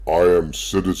I am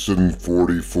Citizen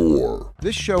 44.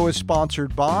 This show is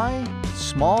sponsored by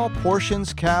Small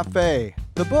Portions Cafe,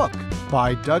 the book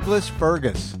by Douglas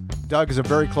Fergus. Doug is a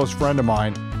very close friend of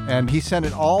mine, and he sent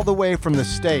it all the way from the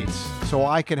States so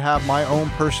I could have my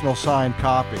own personal signed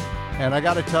copy. And I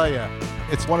got to tell you,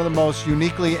 it's one of the most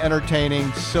uniquely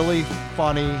entertaining, silly,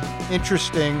 funny,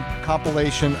 interesting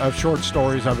compilation of short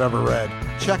stories I've ever read.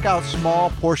 Check out Small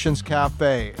Portions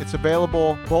Cafe. It's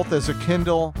available both as a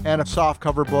Kindle and a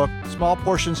softcover book. Small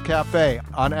Portions Cafe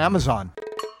on Amazon.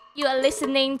 You are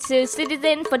listening to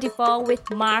Citizen 44 with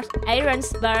Mark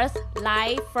Ahrensberg,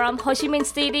 live from Ho Chi Minh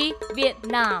City,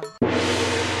 Vietnam.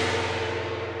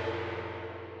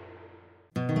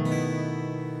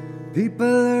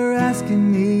 People are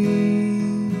asking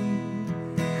me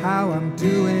how I'm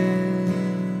doing,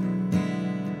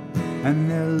 and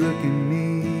they're looking me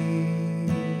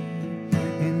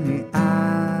in the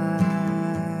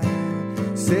eye.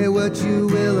 Say what you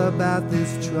will about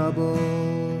this trouble,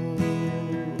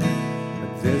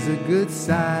 but there's a good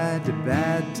side to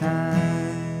bad times.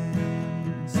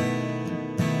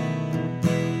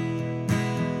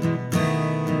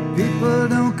 People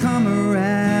don't come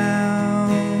around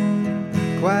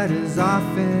quite as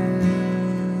often,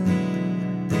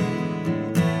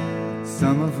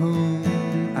 some of whom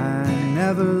I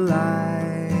never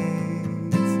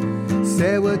liked.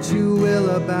 Say what you will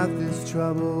about this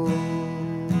trouble,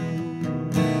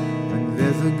 but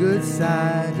there's a good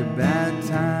side to bad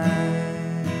times.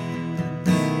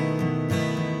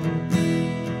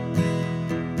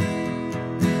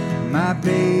 My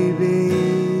baby,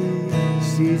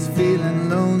 she's feeling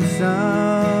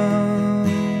lonesome.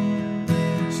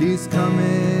 She's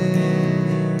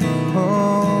coming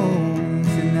home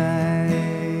tonight.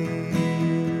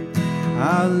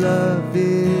 Our love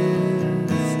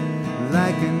is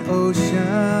like an ocean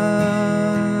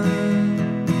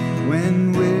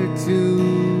when we're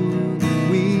too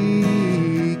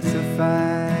weak to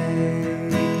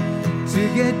fight. To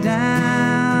get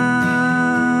down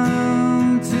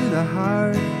to the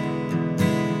heart,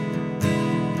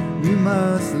 you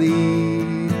must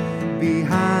leave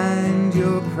behind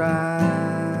your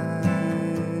pride.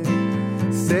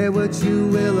 Say what you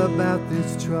will about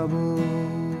this trouble,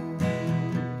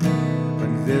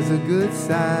 but there's a good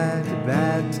side to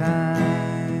bad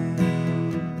times.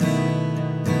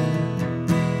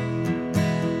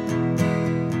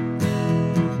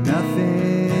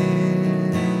 Nothing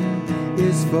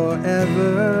is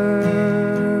forever.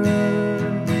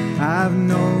 I've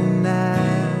known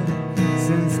that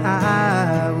since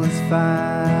I was 5.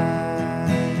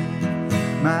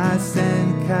 My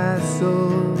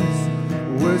sandcastles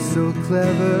were so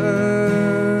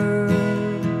clever,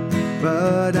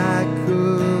 but I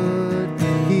could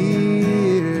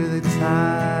hear the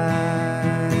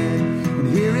tide. And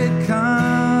here it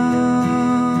comes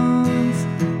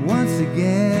once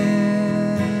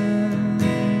again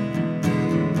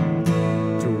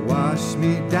to wash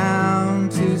me down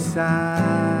to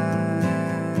size.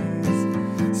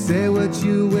 Say what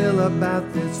you will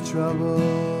about this trouble,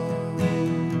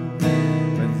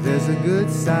 there's a good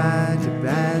side to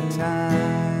bad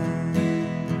times.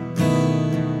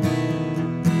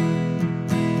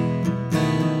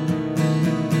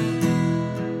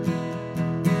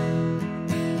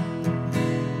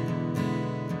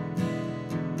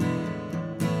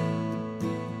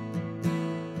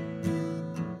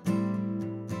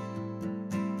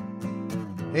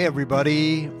 Hey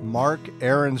everybody, Mark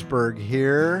Ahrensberg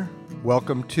here.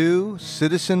 Welcome to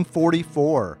Citizen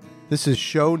 44. This is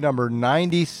show number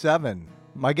 97.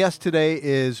 My guest today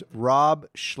is Rob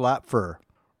Schlapfer.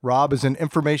 Rob is an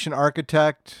information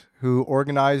architect who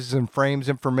organizes and frames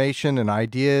information and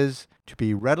ideas to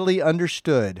be readily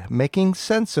understood, making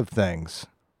sense of things.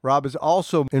 Rob is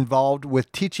also involved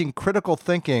with teaching critical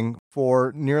thinking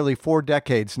for nearly 4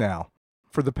 decades now.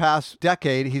 For the past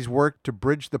decade, he's worked to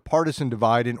bridge the partisan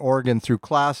divide in Oregon through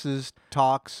classes,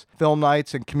 talks, film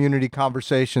nights, and community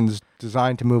conversations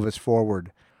designed to move us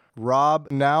forward. Rob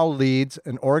now leads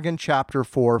an Oregon chapter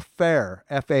for FAIR,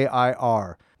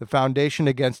 F-A-I-R, the Foundation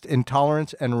Against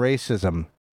Intolerance and Racism.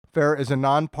 FAIR is a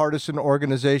nonpartisan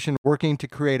organization working to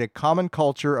create a common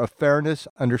culture of fairness,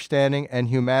 understanding, and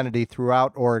humanity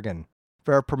throughout Oregon.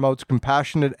 FAIR promotes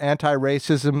compassionate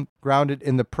anti-racism grounded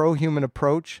in the pro-human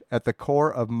approach at the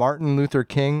core of Martin Luther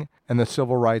King and the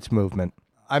Civil Rights Movement.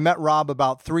 I met Rob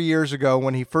about 3 years ago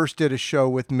when he first did a show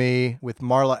with me with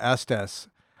Marla Estes.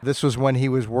 This was when he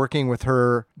was working with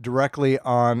her directly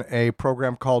on a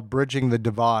program called Bridging the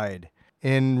Divide.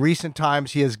 In recent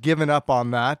times, he has given up on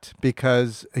that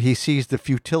because he sees the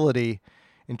futility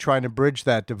in trying to bridge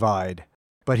that divide.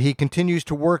 But he continues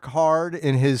to work hard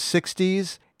in his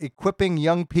 60s equipping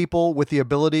young people with the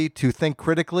ability to think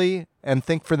critically and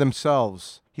think for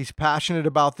themselves. He's passionate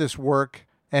about this work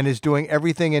and is doing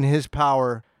everything in his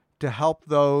power to help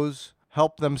those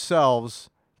help themselves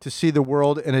to see the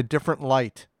world in a different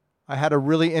light. I had a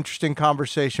really interesting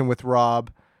conversation with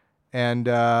Rob, and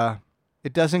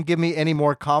it doesn't give me any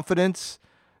more confidence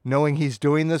knowing he's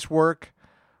doing this work,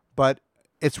 but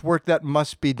it's work that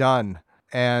must be done.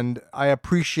 And I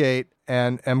appreciate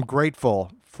and am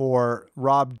grateful for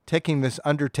Rob taking this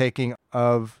undertaking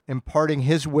of imparting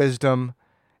his wisdom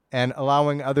and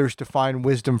allowing others to find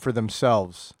wisdom for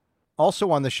themselves.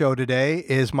 Also on the show today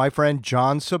is my friend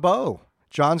John Sabot.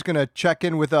 John's going to check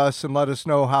in with us and let us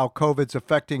know how COVID's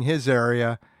affecting his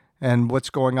area and what's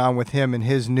going on with him in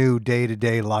his new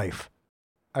day-to-day life.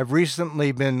 I've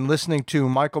recently been listening to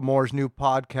Michael Moore's new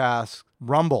podcast,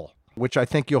 Rumble, which I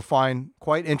think you'll find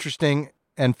quite interesting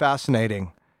and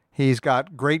fascinating. He's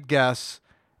got great guests,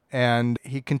 and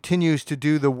he continues to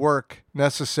do the work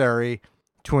necessary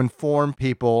to inform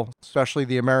people, especially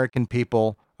the American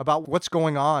people, about what's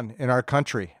going on in our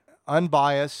country.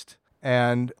 Unbiased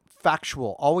and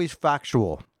factual, always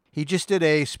factual. He just did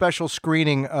a special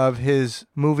screening of his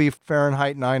movie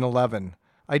Fahrenheit 9/11.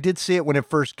 I did see it when it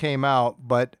first came out,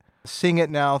 but seeing it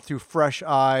now through fresh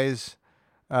eyes,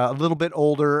 a little bit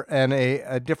older and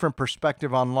a different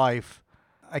perspective on life,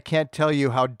 I can't tell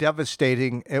you how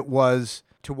devastating it was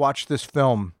to watch this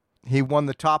film. He won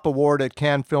the top award at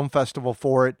Cannes Film Festival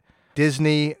for it.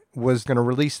 Disney was going to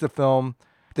release the film.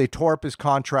 They tore up his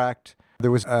contract.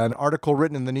 There was an article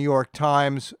written in the New York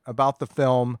Times about the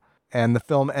film, and the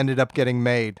film ended up getting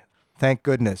made. Thank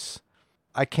goodness.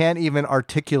 I can't even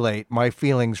articulate my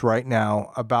feelings right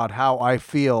now about how I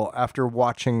feel after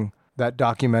watching that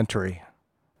documentary.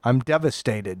 I'm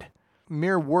devastated.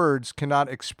 Mere words cannot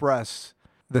express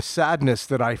the sadness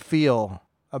that I feel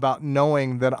about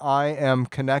knowing that I am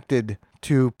connected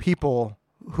to people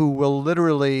who will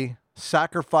literally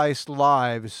sacrifice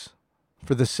lives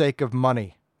for the sake of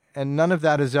money. And none of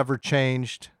that has ever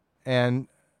changed, and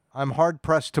I'm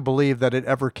hard-pressed to believe that it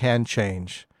ever can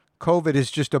change. COVID is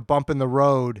just a bump in the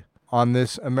road on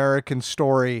this American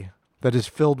story that is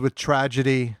filled with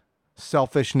tragedy,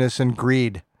 selfishness, and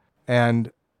greed.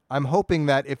 And I'm hoping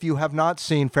that if you have not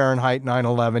seen Fahrenheit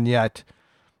 9/11 yet,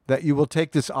 that you will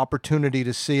take this opportunity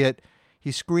to see it.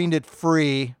 He screened it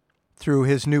free through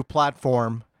his new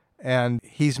platform, and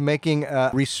he's making a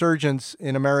resurgence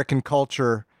in American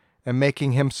culture and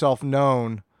making himself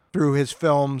known through his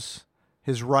films,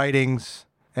 his writings,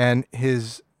 and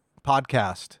his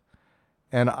podcast.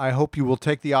 And I hope you will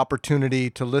take the opportunity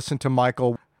to listen to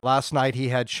Michael. Last night he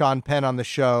had Sean Penn on the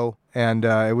show, and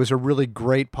it was a really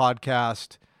great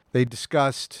podcast. They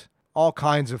discussed all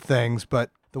kinds of things,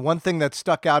 but the one thing that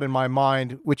stuck out in my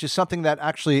mind, which is something that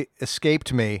actually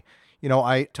escaped me,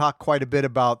 I talk quite a bit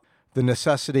about the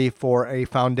necessity for a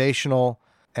foundational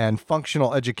and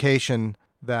functional education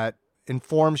that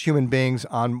informs human beings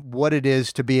on what it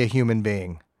is to be a human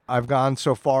being. I've gone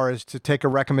so far as to take a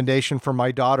recommendation from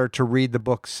my daughter to read the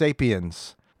book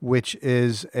Sapiens, which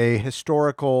is a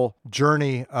historical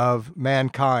journey of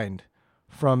mankind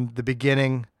from the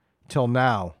beginning till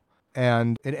now.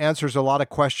 And it answers a lot of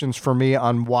questions for me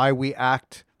on why we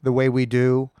act the way we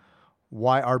do,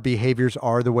 why our behaviors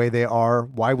are the way they are,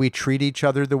 why we treat each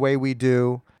other the way we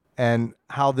do, and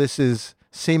how this is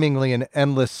seemingly an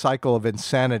endless cycle of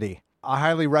insanity. I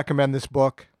highly recommend this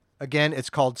book. Again, it's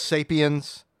called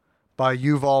Sapiens by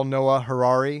Yuval Noah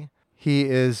Harari. He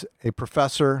is a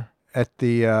professor at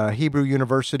the Hebrew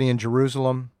University in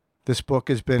Jerusalem. This book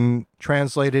has been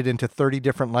translated into 30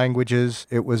 different languages.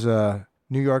 It was a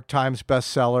New York Times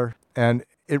bestseller, and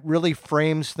it really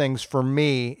frames things for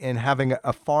me in having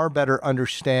a far better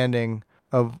understanding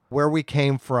of where we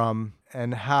came from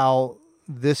and how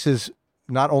this is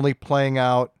not only playing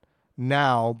out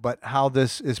now, but how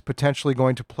this is potentially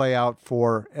going to play out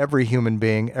for every human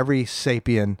being, every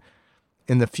sapien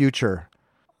in the future.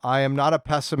 I am not a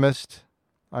pessimist.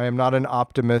 I am not an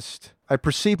optimist. I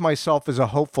perceive myself as a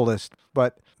hopefulist,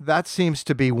 but that seems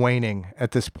to be waning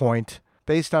at this point.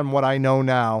 Based on what I know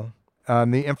now,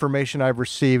 the information I've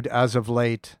received as of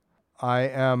late, I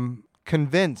am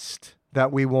convinced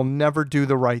that we will never do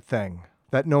the right thing,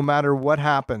 that no matter what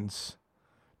happens,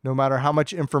 no matter how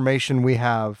much information we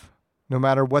have, no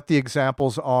matter what the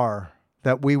examples are,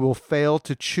 that we will fail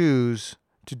to choose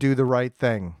to do the right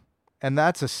thing. And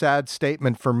that's a sad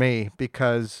statement for me,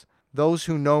 because those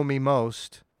who know me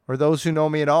most, or those who know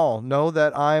me at all, know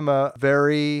that I'm a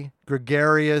very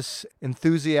gregarious,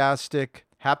 enthusiastic,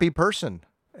 happy person.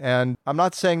 And I'm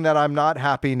not saying that I'm not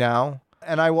happy now,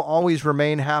 and I will always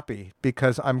remain happy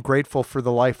because I'm grateful for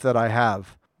the life that I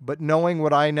have. but knowing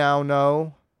what I now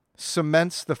know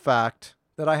cements the fact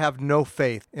that I have no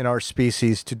faith in our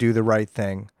species to do the right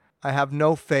thing. I have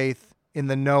no faith in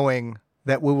the knowing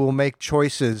that we will make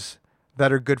choices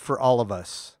that are good for all of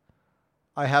us.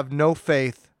 I have no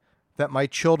faith that my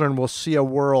children will see a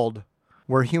world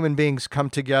where human beings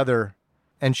come together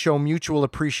and show mutual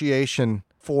appreciation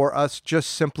for us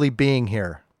just simply being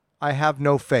here. I have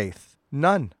no faith.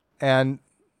 None. And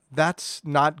that's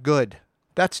not good.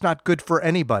 That's not good for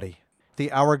anybody.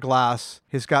 The hourglass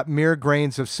has got mere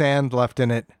grains of sand left in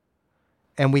it,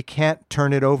 and we can't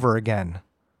turn it over again.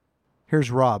 Here's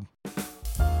Rob.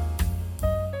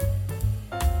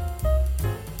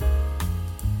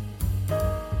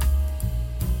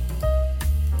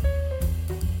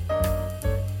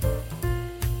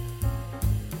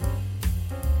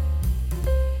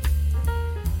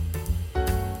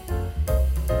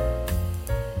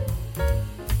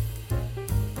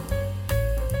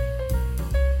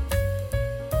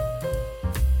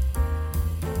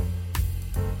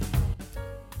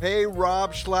 Hey,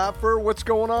 Rob Schlapfer, what's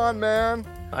going on, man?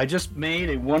 I just made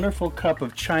a wonderful cup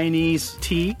of Chinese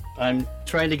tea. I'm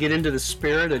trying to get into the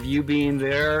spirit of you being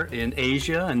there in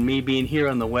Asia and me being here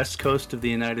on the west coast of the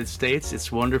United States.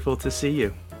 It's wonderful to see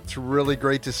you. It's really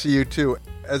great to see you, too.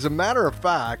 As a matter of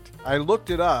fact, I looked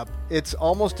it up. It's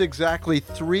almost exactly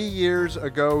 3 years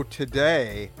ago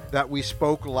today that we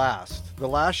spoke last. The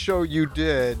last show you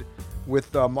did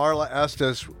with Marla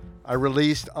Estes, I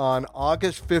released on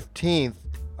August 15th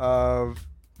of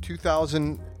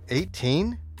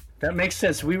 2018. That makes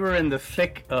sense. We were in the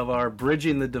thick of our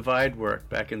Bridging the Divide work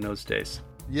back in those days.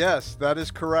 Yes, that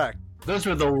is correct. Those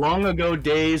were the long ago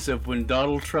days of when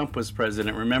Donald Trump was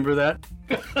president. Remember that?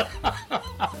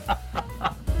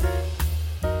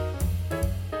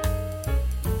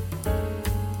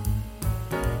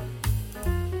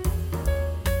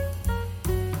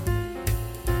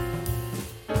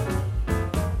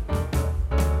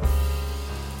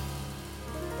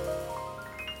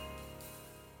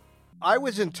 I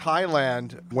was in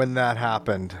Thailand when that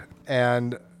happened,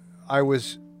 and I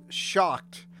was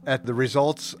shocked at the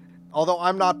results. Although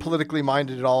I'm not politically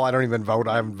minded at all, I don't even vote.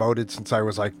 I haven't voted since I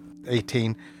was like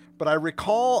 18. But I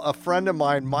recall a friend of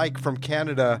mine, Mike from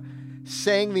Canada,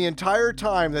 saying the entire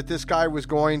time that this guy was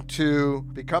going to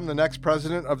become the next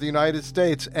president of the United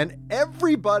States, and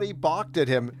everybody balked at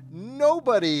him.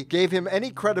 Nobody gave him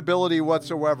any credibility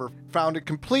whatsoever, found it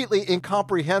completely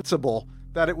incomprehensible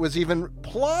that it was even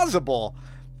plausible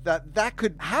that that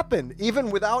could happen,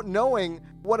 even without knowing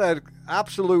what an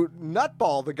absolute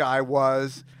nutball the guy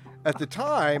was at the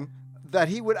time, that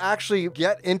he would actually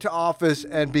get into office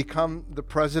and become the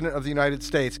president of the United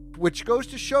States, which goes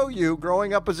to show you,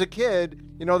 growing up as a kid,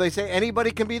 you know, they say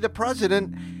anybody can be the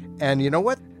president. And you know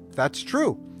what? That's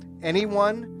true.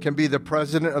 Anyone can be the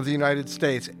president of the United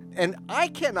States. And I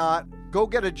cannot go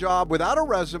get a job without a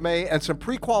resume and some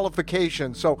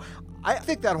pre-qualifications. So I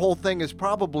think that whole thing is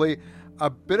probably a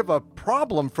bit of a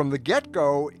problem from the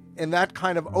get-go in that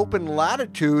kind of open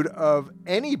latitude of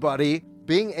anybody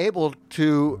being able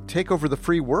to take over the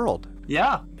free world.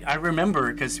 Yeah, I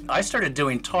remember because I started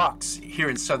doing talks here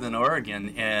in Southern Oregon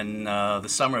in the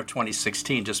summer of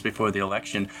 2016, just before the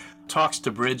election, talks to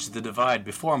bridge the divide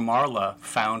before Marla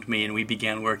found me and we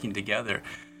began working together.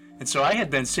 And so I had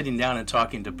been sitting down and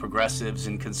talking to progressives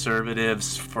and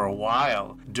conservatives for a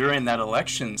while during that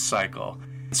election cycle.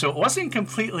 So it wasn't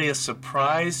completely a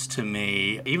surprise to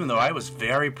me, even though I was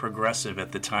very progressive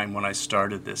at the time when I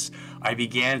started this. I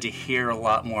began to hear a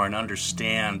lot more and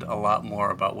understand a lot more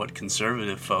about what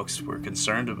conservative folks were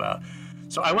concerned about.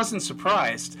 So I wasn't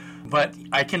surprised, but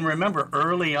I can remember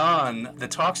early on the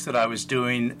talks that I was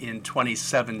doing in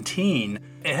 2017,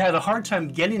 it had a hard time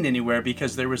getting anywhere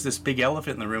because there was this big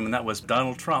elephant in the room, and that was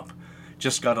Donald Trump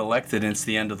just got elected and it's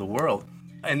the end of the world.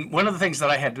 And one of the things that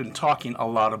I had been talking a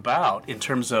lot about in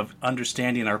terms of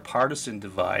understanding our partisan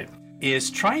divide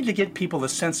is trying to get people a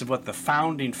sense of what the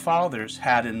founding fathers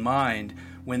had in mind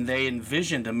when they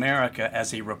envisioned America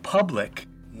as a republic,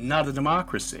 not a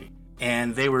democracy.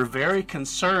 And they were very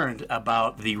concerned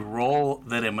about the role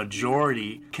that a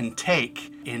majority can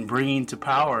take in bringing to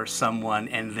power someone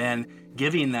and then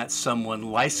giving that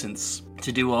someone license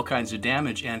to do all kinds of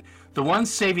damage. And the one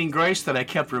saving grace that I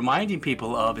kept reminding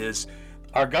people of is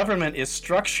our government is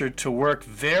structured to work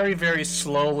very, very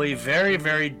slowly, very,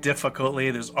 very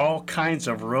difficultly. There's all kinds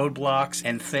of roadblocks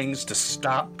and things to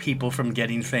stop people from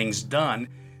getting things done.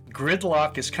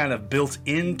 Gridlock is kind of built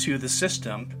into the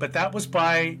system, but that was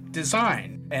by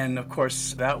design. And of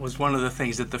course, that was one of the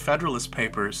things that the Federalist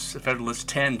Papers, Federalist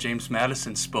 10, James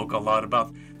Madison spoke a lot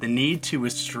about, the need to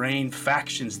restrain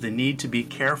factions, the need to be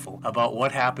careful about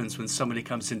what happens when somebody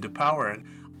comes into power. And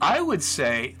I would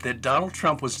say that Donald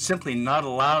Trump was simply not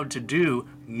allowed to do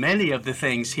many of the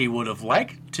things he would have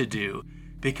liked to do,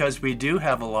 because we do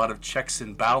have a lot of checks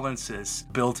and balances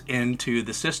built into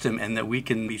the system, and that we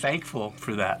can be thankful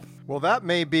for that. Well, that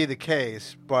may be the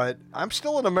case, but I'm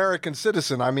still an American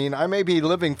citizen. I mean, I may be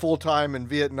living full-time in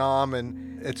Vietnam,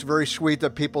 and it's very sweet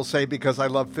that people say because I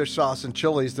love fish sauce and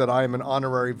chilies that I am an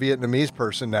honorary Vietnamese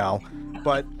person now.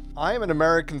 But I am an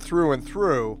American through and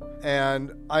through,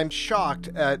 and I'm shocked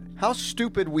at how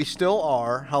stupid we still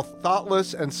are, how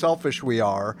thoughtless and selfish we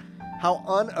are, how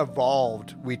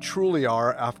unevolved we truly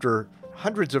are after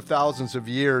hundreds of thousands of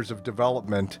years of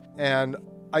development. And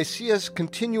I see us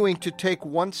continuing to take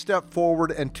one step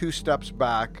forward and two steps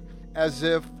back, as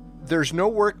if there's no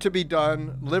work to be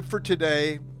done, live for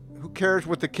today, who cares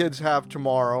what the kids have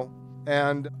tomorrow?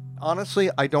 And honestly,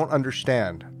 I don't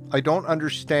understand. I don't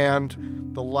understand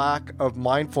the lack of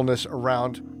mindfulness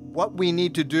around what we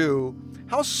need to do,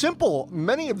 how simple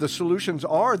many of the solutions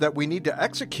are that we need to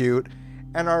execute,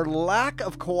 and our lack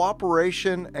of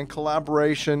cooperation and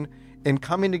collaboration in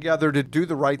coming together to do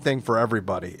the right thing for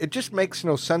everybody. It just makes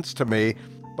no sense to me.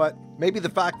 But maybe the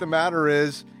fact of the matter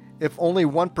is, if only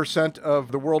 1%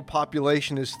 of the world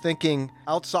population is thinking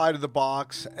outside of the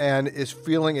box and is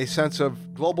feeling a sense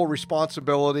of global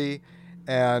responsibility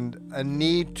and a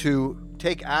need to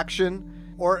take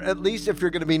action, or at least if you're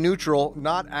going to be neutral,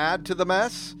 not add to the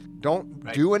mess,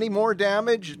 don't do any more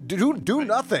damage, do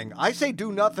nothing. I say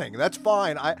do nothing. That's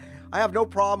fine. I have no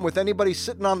problem with anybody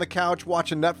sitting on the couch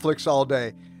watching Netflix all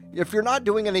day. If you're not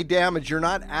doing any damage, you're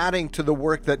not adding to the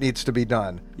work that needs to be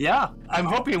done. Yeah, I'm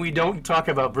hoping we don't talk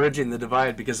about bridging the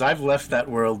divide, because I've left that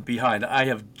world behind. I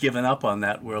have given up on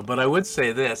that world. But I would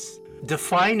say this: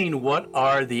 defining what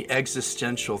are the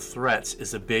existential threats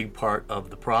is a big part of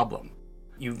the problem.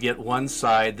 You get one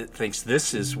side that thinks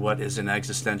this is what is an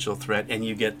existential threat, and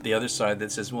you get the other side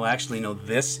that says, well, actually, no,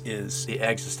 this is the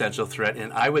existential threat.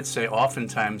 And I would say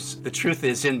oftentimes the truth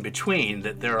is in between,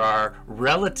 that there are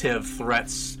relative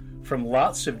threats from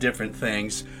lots of different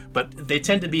things, but they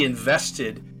tend to be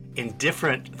invested in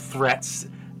different threats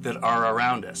that are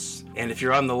around us. And if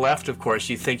you're on the left, of course,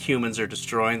 you think humans are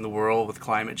destroying the world with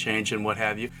climate change and what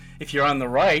have you. If you're on the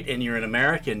right and you're an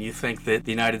American, you think that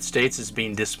the United States is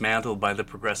being dismantled by the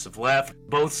progressive left.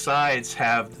 Both sides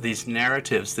have these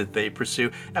narratives that they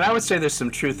pursue, and I would say there's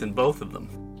some truth in both of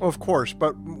them. Of course,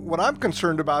 but what I'm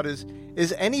concerned about is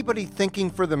anybody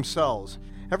thinking for themselves?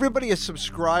 Everybody is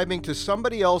subscribing to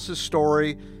somebody else's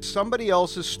story, somebody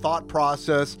else's thought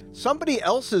process, somebody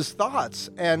else's thoughts.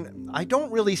 And I don't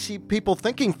really see people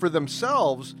thinking for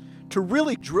themselves to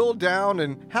really drill down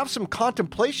and have some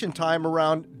contemplation time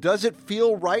around, does it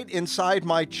feel right inside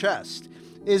my chest?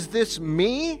 Is this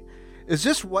me? Is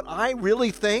this what I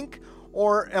really think?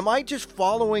 Or am I just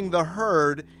following the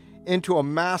herd into a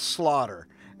mass slaughter?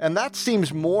 And that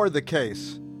seems more the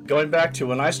case. Going back to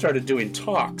when I started doing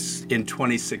talks in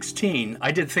 2016,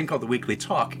 I did a thing called the Weekly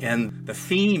Talk, and the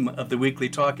theme of the Weekly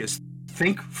Talk is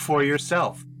think for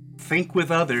yourself, think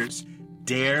with others,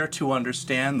 dare to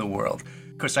understand the world.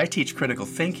 Of course, I teach critical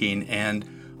thinking, and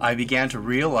I began to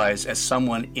realize, as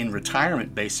someone in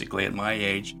retirement basically at my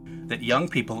age, that young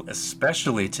people,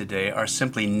 especially today, are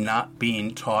simply not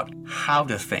being taught how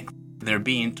to think. They're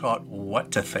being taught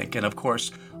what to think. And of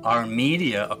course, our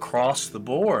media across the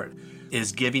board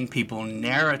is giving people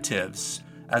narratives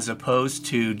as opposed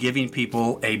to giving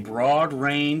people a broad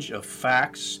range of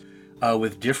facts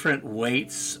with different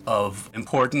weights of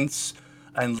importance,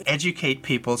 and educate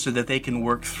people so that they can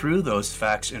work through those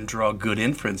facts and draw good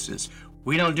inferences.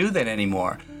 We don't do that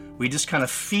anymore. We just kind of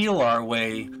feel our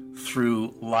way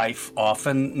through life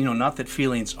often. You know, not that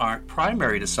feelings aren't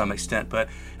primary to some extent, but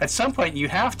at some point you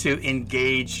have to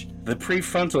engage the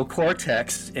prefrontal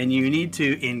cortex, and you need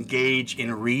to engage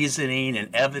in reasoning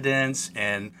and evidence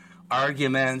and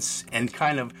arguments and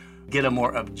kind of get a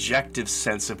more objective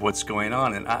sense of what's going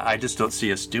on. And I just don't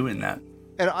see us doing that.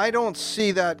 And I don't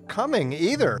see that coming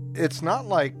either. It's not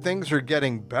like things are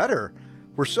getting better.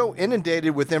 We're so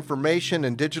inundated with information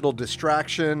and digital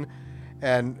distraction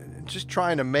and just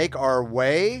trying to make our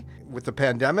way. With the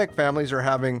pandemic, families are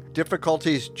having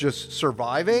difficulties just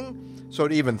surviving. So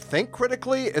to even think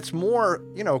critically, it's more,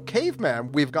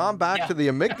 caveman. We've gone back to the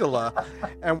amygdala,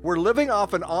 and we're living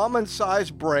off an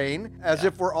almond-sized brain as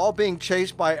if we're all being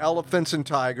chased by elephants and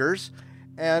tigers,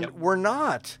 and we're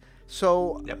not.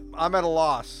 So I'm at a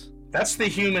loss. That's the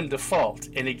human default.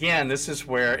 And again, this is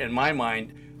where, in my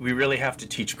mind, we really have to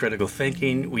teach critical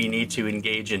thinking. We need to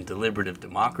engage in deliberative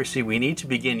democracy. We need to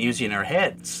begin using our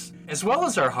heads as well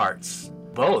as our hearts.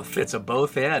 Both. It's a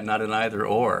both and, not an either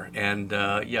or. And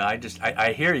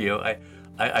I hear you.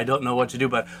 I don't know what to do.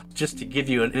 But just to give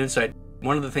you an insight,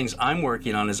 one of the things I'm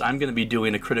working on is I'm going to be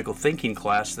doing a critical thinking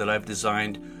class that I've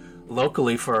designed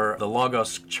locally for the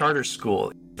Logos Charter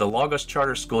School. The Logos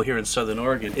Charter School here in Southern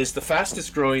Oregon is the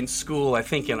fastest growing school, I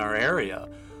think, in our area.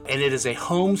 And it is a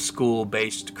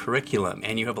homeschool-based curriculum.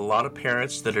 And you have a lot of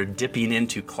parents that are dipping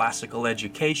into classical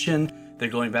education. They're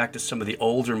going back to some of the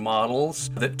older models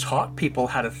that taught people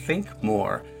how to think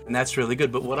more. And that's really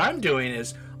good. But what I'm doing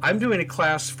is I'm doing a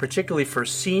class particularly for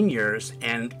seniors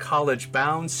and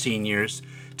college-bound seniors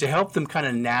to help them kind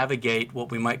of navigate what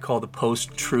we might call the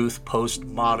post-truth,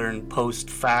 post-modern,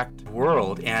 post-fact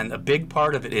world. And a big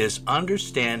part of it is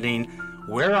understanding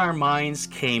where our minds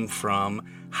came from,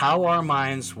 how our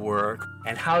minds work,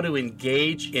 and how to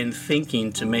engage in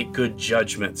thinking to make good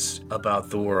judgments about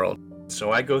the world.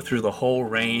 So I go through the whole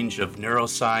range of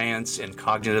neuroscience and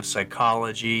cognitive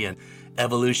psychology and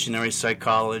evolutionary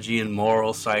psychology and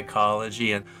moral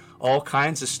psychology and all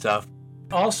kinds of stuff.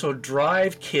 Also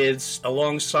drive kids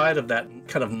alongside of that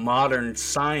kind of modern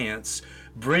science,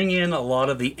 bring in a lot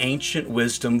of the ancient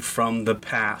wisdom from the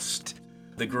past.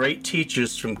 The great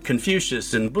teachers from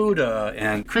Confucius and Buddha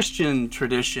and Christian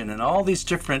tradition and all these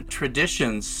different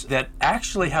traditions that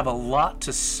actually have a lot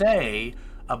to say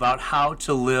about how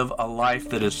to live a life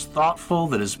that is thoughtful,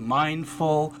 that is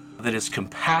mindful, that is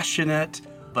compassionate,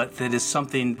 but that is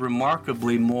something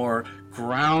remarkably more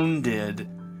grounded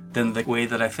than the way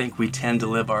that I think we tend to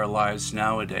live our lives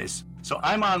nowadays. So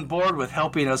I'm on board with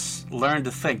helping us learn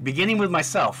to think, beginning with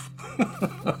myself.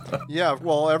 Yeah,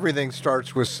 well, everything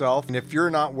starts with self. And if you're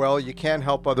not well, you can't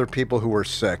help other people who are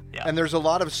sick. Yeah. And there's a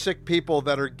lot of sick people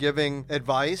that are giving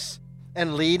advice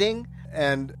and leading,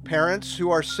 and parents who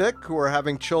are sick, who are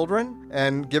having children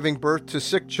and giving birth to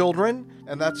sick children.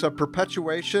 And that's a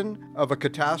perpetuation of a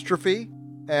catastrophe.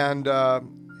 And,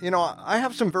 I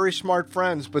have some very smart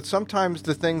friends, but sometimes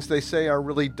the things they say are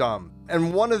really dumb.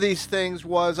 And one of these things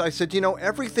was, I said,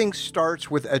 everything starts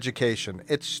with education.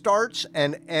 It starts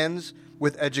and ends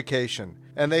with education.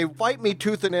 And they fight me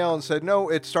tooth and nail and said, no,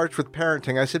 it starts with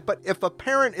parenting. I said, but if a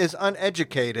parent is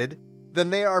uneducated, then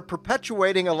they are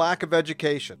perpetuating a lack of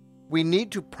education. We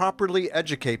need to properly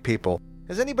educate people.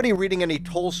 Is anybody reading any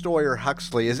Tolstoy or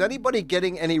Huxley? Is anybody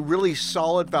getting any really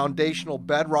solid foundational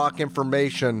bedrock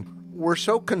information? We're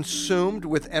so consumed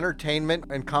with entertainment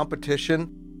and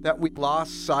competition that we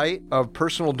lost sight of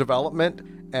personal development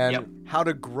and how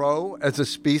to grow as a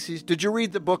species. Did you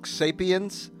read the book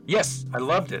Sapiens? Yes, I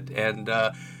loved it. And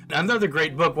another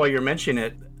great book, while you're mentioning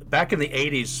it, back in the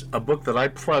 80s, a book that I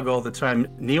plug all the time,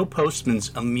 Neil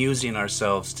Postman's Amusing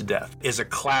Ourselves to Death, is a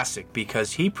classic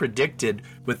because he predicted,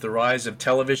 with the rise of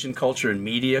television culture and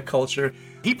media culture,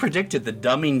 he predicted the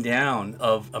dumbing down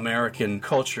of American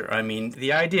culture. I mean,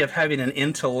 the idea of having an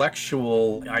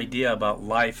intellectual idea about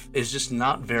life is just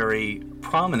not very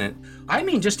prominent. I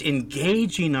mean, just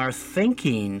engaging our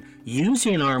thinking,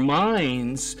 using our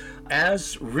minds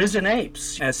as risen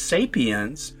apes, as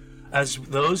sapiens, as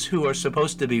those who are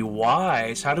supposed to be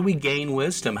wise. How do we gain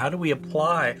wisdom? How do we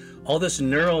apply all this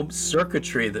neural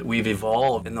circuitry that we've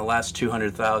evolved in the last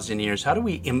 200,000 years? How do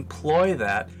we employ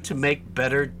that to make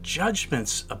better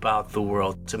judgments about the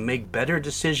world, to make better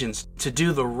decisions, to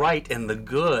do the right and the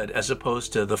good as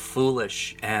opposed to the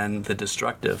foolish and the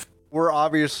destructive? We're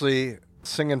obviously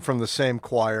singing from the same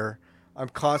choir. I'm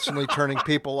constantly turning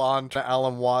people on to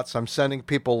Alan Watts. I'm sending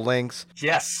people links.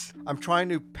 Yes. I'm trying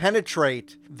to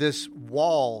penetrate this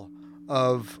wall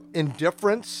of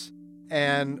indifference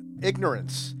and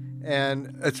ignorance.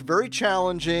 And it's very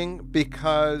challenging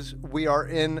because we are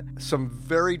in some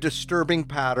very disturbing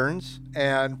patterns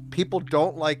and people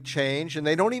don't like change and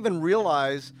they don't even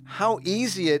realize how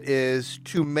easy it is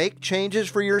to make changes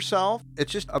for yourself.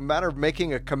 It's just a matter of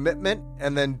making a commitment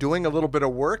and then doing a little bit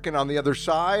of work, and on the other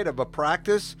side of a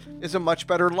practice is a much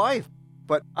better life.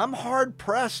 But I'm hard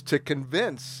pressed to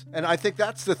convince, and I think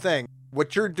that's the thing.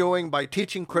 What you're doing by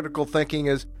teaching critical thinking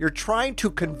is you're trying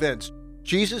to convince.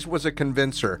 Jesus was a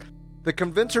convincer. The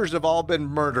convincers have all been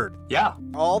murdered. Yeah.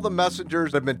 All the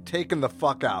messengers have been taken the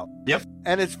fuck out. Yep.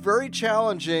 And it's very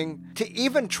challenging to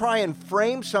even try and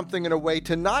frame something in a way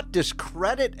to not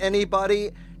discredit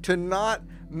anybody, to not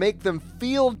make them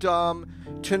feel dumb,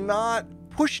 to not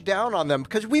push down on them,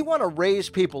 because we want to raise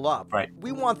people up. Right.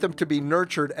 We want them to be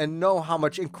nurtured and know how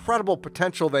much incredible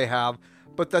potential they have,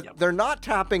 but that they're not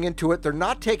tapping into it. They're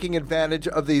not taking advantage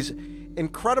of these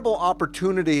incredible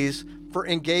opportunities for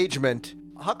engagement.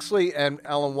 Huxley and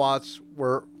Alan Watts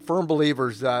were firm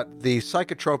believers that the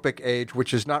psychotropic age,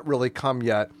 which has not really come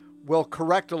yet, will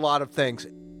correct a lot of things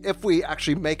if we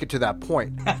actually make it to that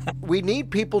point. We need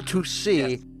people to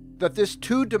see that this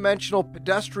two-dimensional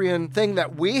pedestrian thing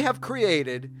that we have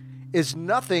created is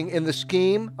nothing in the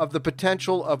scheme of the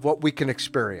potential of what we can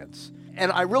experience.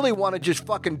 And I really want to just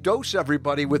fucking dose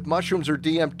everybody with mushrooms or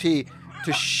DMT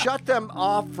to shut them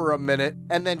off for a minute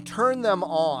and then turn them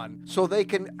on so they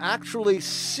can actually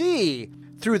see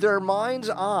through their mind's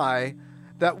eye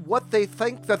that what they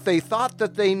think that they thought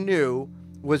that they knew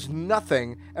was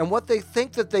nothing, and what they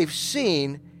think that they've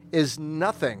seen is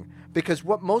nothing, because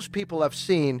what most people have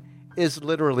seen is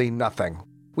literally nothing.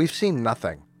 We've seen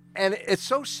nothing. And it's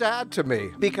so sad to me,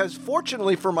 because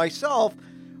fortunately for myself,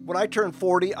 when I turned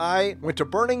 40, I went to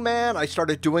Burning Man. I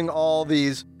started doing all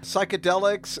these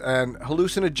psychedelics and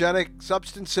hallucinogenic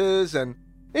substances, and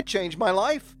it changed my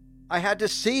life. I had to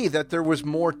see that there was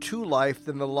more to life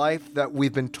than the life that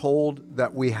we've been told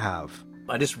that we have.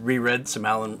 I just reread some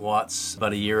Alan Watts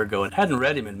about a year ago and hadn't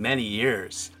read him in many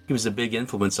years. He was a big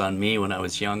influence on me when I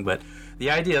was young, but the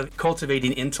idea of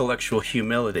cultivating intellectual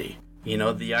humility,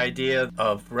 the idea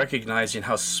of recognizing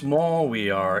how small we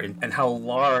are and how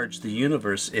large the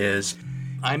universe is.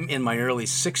 I'm in my early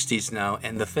 60s now,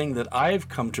 and the thing that I've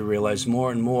come to realize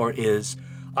more and more is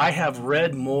I have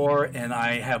read more and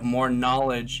I have more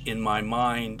knowledge in my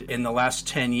mind in the last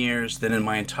 10 years than in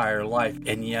my entire life.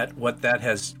 And yet what that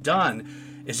has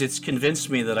done is it's convinced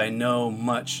me that I know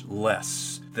much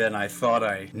less than I thought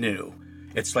I knew.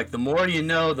 It's like the more you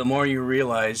know, the more you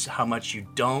realize how much you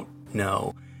don't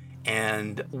know.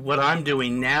 And what I'm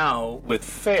doing now with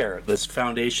FAIR, this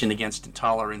Foundation Against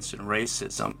Intolerance and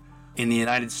Racism, in the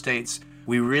United States,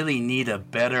 we really need a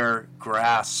better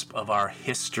grasp of our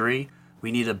history.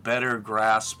 We need a better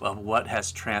grasp of what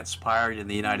has transpired in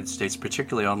the United States,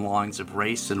 particularly on lines of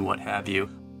race and what have you.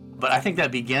 But I think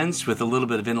that begins with a little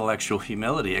bit of intellectual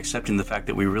humility, accepting the fact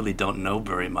that we really don't know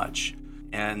very much.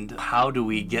 And how do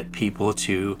we get people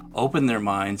to open their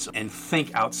minds and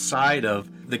think outside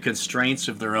of the constraints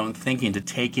of their own thinking, to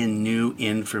take in new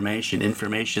information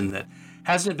that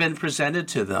hasn't been presented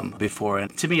to them before?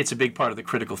 And to me, it's a big part of the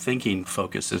critical thinking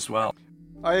focus as well.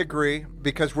 I agree,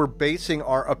 because we're basing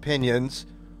our opinions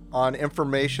on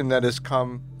information that has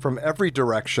come from every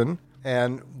direction,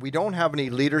 and we don't have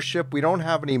any leadership, we don't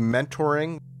have any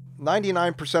mentoring.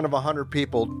 99% of 100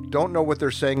 people don't know what they're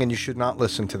saying, and you should not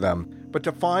listen to them. But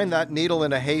to find that needle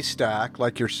in a haystack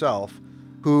like yourself,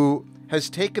 who has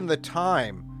taken the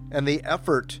time and the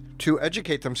effort to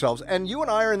educate themselves, and you and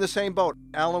I are in the same boat.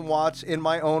 Alan Watts, in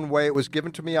my own way, it was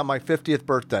given to me on my 50th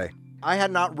birthday. I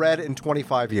had not read in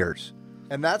 25 years.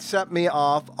 And that set me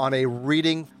off on a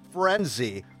reading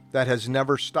frenzy that has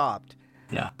never stopped.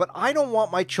 Yeah. But I don't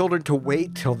want my children to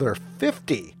wait till they're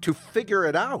 50 to figure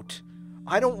it out.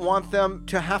 I don't want them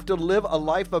to have to live a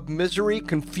life of misery,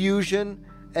 confusion,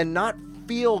 and not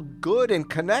feel good and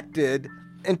connected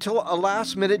until a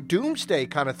last-minute doomsday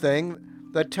kind of thing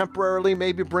that temporarily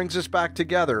maybe brings us back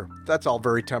together. That's all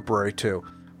very temporary, too.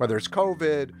 Whether it's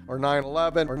COVID or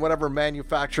 9/11 or whatever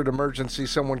manufactured emergency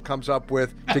someone comes up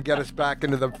with to get us back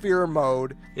into the fear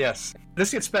mode. Yes. This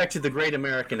gets back to the Great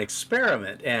American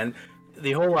Experiment and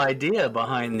the whole idea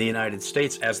behind the United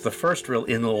States as the first real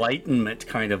Enlightenment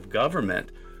kind of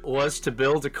government was to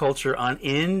build a culture on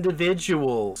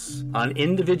individuals, on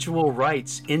individual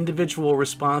rights, individual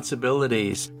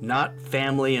responsibilities, not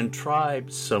family and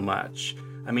tribes so much.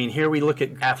 I mean, here we look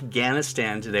at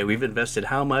Afghanistan today. We've invested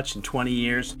how much in 20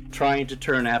 years trying to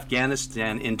turn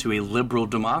Afghanistan into a liberal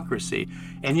democracy.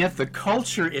 And yet the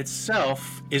culture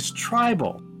itself is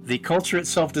tribal. The culture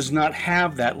itself does not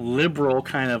have that liberal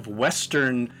kind of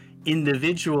Western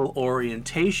individual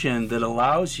orientation that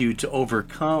allows you to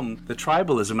overcome the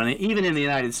tribalism. And even in the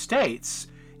United States,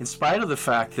 in spite of the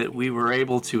fact that we were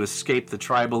able to escape the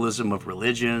tribalism of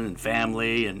religion and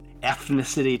family and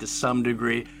ethnicity to some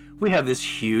degree, we have this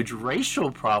huge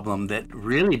racial problem that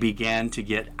really began to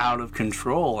get out of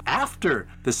control after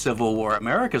the Civil War.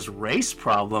 America's race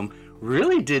problem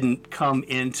really didn't come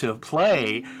into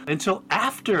play until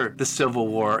after the Civil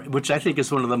War, which I think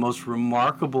is one of the most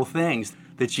remarkable things,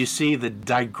 that you see the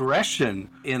digression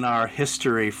in our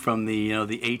history from the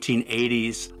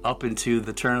 1880s up into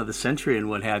the turn of the century and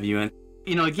what have you. And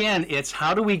again, it's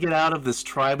how do we get out of this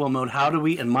tribal mode? How do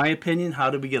we, in my opinion,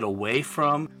 how do we get away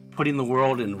from putting the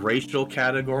world in racial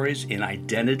categories, in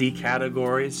identity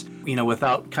categories,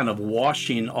 without kind of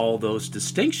washing all those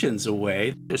distinctions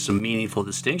away? There's some meaningful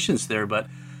distinctions there, but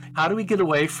how do we get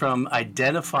away from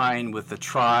identifying with the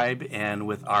tribe and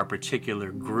with our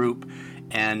particular group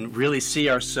and really see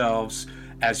ourselves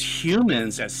as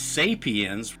humans, as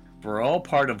sapiens? We're all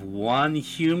part of one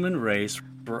human race.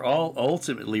 We're all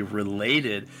ultimately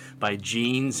related by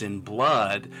genes and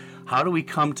blood. How do we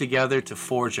come together to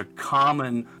forge a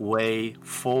common way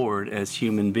forward as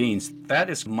human beings? That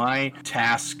is my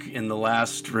task in the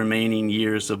last remaining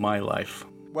years of my life.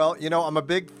 Well, I'm a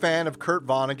big fan of Kurt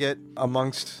Vonnegut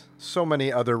amongst so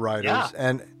many other writers. Yeah,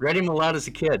 and read him a lot as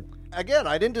a kid. Again,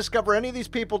 I didn't discover any of these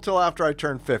people till after I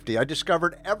turned 50. I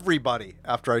discovered everybody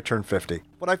after I turned 50.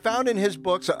 What I found in his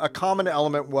books, a common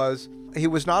element was he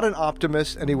was not an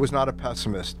optimist and he was not a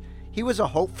pessimist. He was a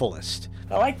hopefulist.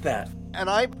 I like that. And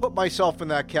I put myself in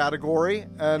that category,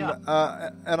 and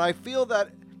I feel that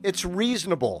it's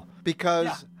reasonable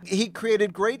because he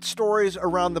created great stories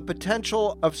around the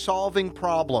potential of solving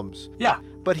problems. Yeah.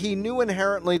 But he knew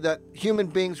inherently that human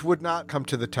beings would not come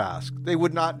to the task. They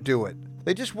would not do it.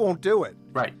 They just won't do it.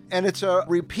 Right. And it's a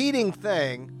repeating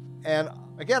thing. And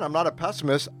again, I'm not a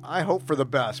pessimist. I hope for the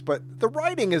best. But the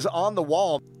writing is on the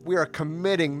wall. We are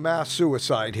committing mass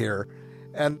suicide here.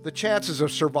 And the chances of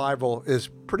survival is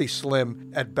pretty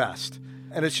slim at best.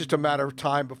 And it's just a matter of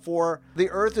time before the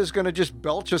Earth is going to just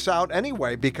belch us out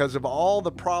anyway because of all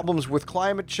the problems with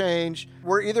climate change.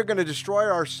 We're either going to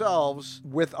destroy ourselves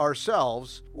with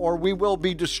ourselves, or we will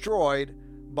be destroyed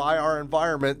by our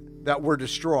environment that we're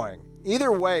destroying.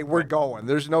 Either way, we're going.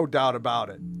 There's no doubt about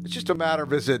it. It's just a matter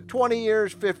of, is it 20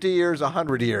 years, 50 years,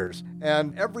 100 years?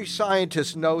 And every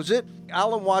scientist knows it.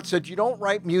 Alan Watts said, you don't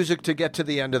write music to get to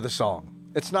the end of the song.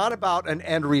 It's not about an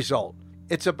end result.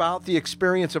 It's about the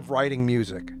experience of writing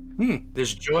music.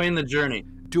 There's joy in the journey.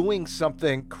 Doing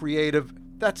something creative.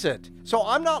 That's it. So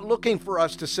I'm not looking for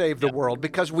us to save the world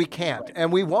because we can't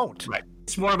and we won't. Right.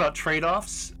 It's more about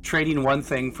trade-offs, trading one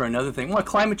thing for another thing. Well,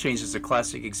 climate change is a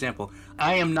classic example.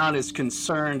 I am not as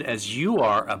concerned as you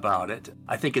are about it.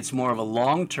 I think it's more of a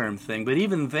long-term thing. But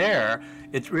even there,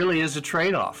 it really is a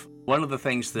trade-off. One of the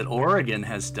things that Oregon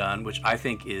has done, which I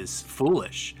think is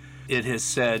foolish, it has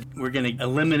said we're going to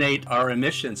eliminate our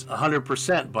emissions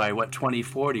 100% by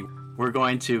 2040. We're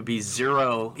going to be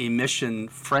zero emission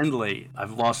friendly.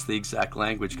 I've lost the exact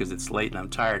language because it's late and I'm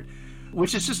tired,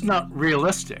 which is just not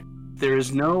realistic. There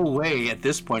is no way at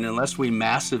this point, unless we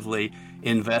massively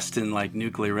invest in like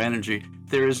nuclear energy,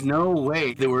 there is no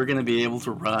way that we're going to be able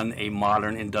to run a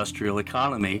modern industrial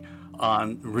economy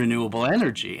on renewable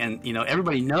energy. And,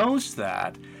 everybody knows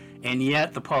that. And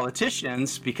yet the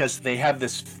politicians, because they have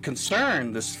this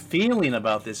concern, this feeling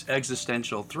about this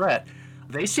existential threat,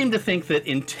 they seem to think that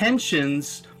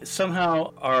intentions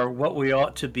somehow are what we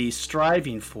ought to be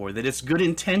striving for, that it's good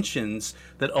intentions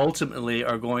that ultimately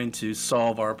are going to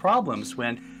solve our problems,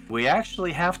 when we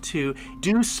actually have to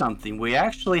do something. We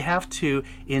actually have to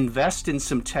invest in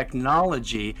some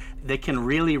technology that can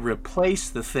really replace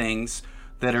the things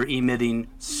that are emitting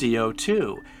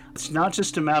CO2. It's not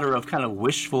just a matter of kind of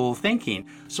wishful thinking.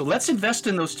 So let's invest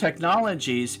in those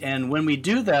technologies, and when we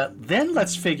do that, then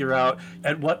let's figure out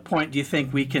at what point do you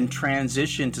think we can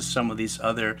transition to some of these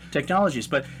other technologies.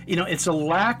 But, it's a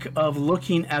lack of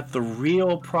looking at the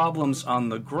real problems on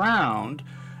the ground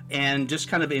and just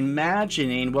kind of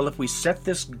imagining, well, if we set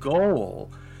this goal,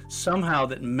 somehow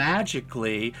that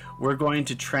magically we're going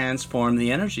to transform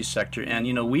the energy sector.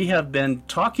 And, we have been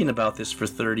talking about this for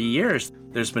 30 years.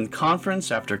 There's been conference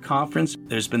after conference.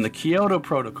 There's been the Kyoto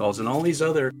protocols and all these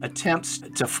other attempts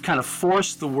to kind of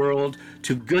force the world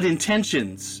to good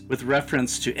intentions with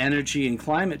reference to energy and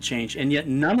climate change. And yet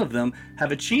none of them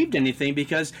have achieved anything,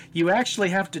 because you actually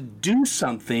have to do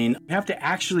something. You have to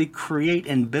actually create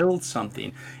and build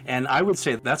something. And I would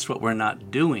say that's what we're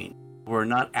not doing. We're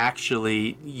not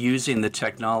actually using the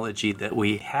technology that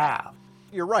we have.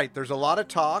 You're right. There's a lot of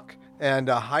talk and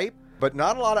hype, but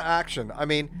not a lot of action. I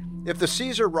mean, if the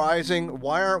seas are rising,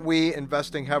 why aren't we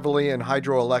investing heavily in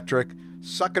hydroelectric,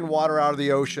 sucking water out of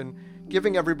the ocean,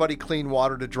 giving everybody clean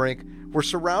water to drink? We're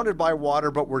surrounded by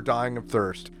water, but we're dying of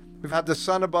thirst. We've had the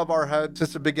sun above our heads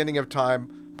since the beginning of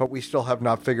time, but we still have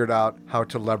not figured out how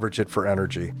to leverage it for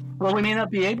energy. Well, we may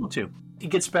not be able to. It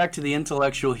gets back to the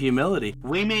intellectual humility.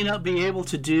 We may not be able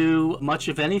to do much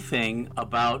of anything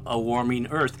about a warming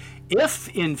Earth if,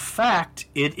 in fact,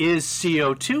 it is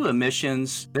CO2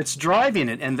 emissions that's driving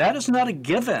it, and that is not a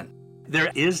given.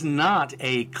 There is not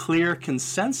a clear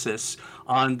consensus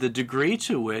on the degree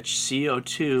to which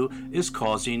CO2 is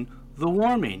causing the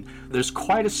warming. There's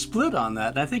quite a split on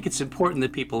that, and I think it's important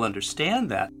that people understand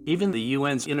that. Even the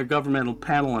UN's Intergovernmental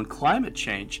Panel on Climate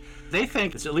Change, they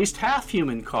think it's at least half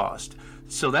human caused.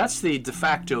 So that's the de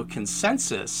facto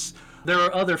consensus. There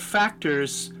are other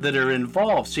factors that are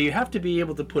involved, so you have to be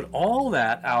able to put all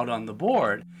that out on the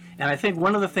board. And I think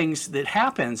one of the things that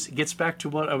happens gets back to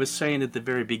what I was saying at the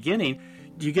very beginning.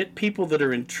 you get people that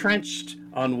are entrenched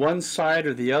on one side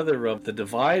or the other of the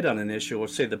divide on an issue, or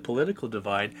say the political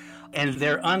divide, and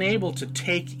they're unable to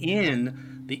take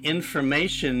in the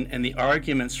information and the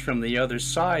arguments from the other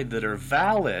side that are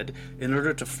valid in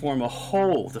order to form a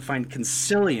whole, to find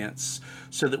consilience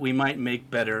so that we might make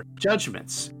better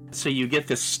judgments. So you get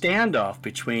this standoff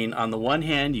between, on the one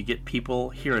hand, you get people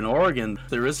here in Oregon,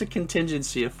 there is a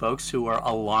contingency of folks who are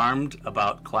alarmed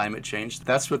about climate change.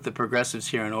 That's what the progressives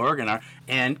here in Oregon are.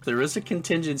 And there is a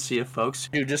contingency of folks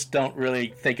who just don't really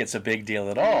think it's a big deal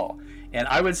at all. And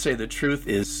I would say the truth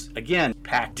is, again,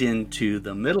 packed into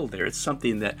the middle there. It's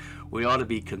something that we ought to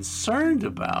be concerned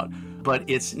about, but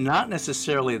it's not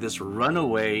necessarily this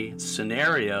runaway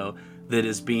scenario that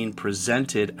is being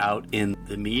presented out in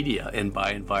the media and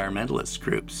by environmentalist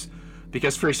groups.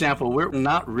 Because, for example, we're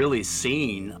not really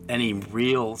seeing any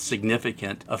real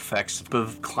significant effects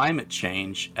of climate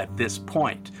change at this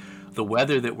point. The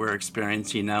weather that we're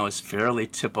experiencing now is fairly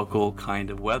typical kind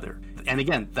of weather. And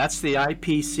again, that's the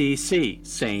IPCC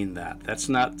saying that. That's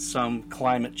not some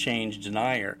climate change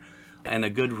denier. And a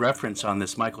good reference on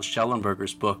this, Michael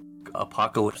Schellenberger's book,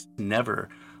 Apocalypse Never,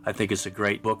 I think is a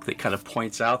great book that kind of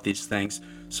points out these things.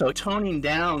 So toning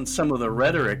down some of the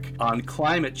rhetoric on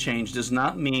climate change does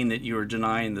not mean that you are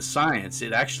denying the science.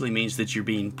 It actually means that you're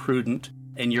being prudent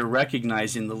and you're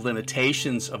recognizing the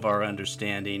limitations of our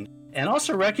understanding, and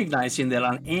also recognizing that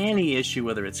on any issue,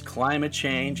 whether it's climate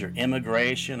change or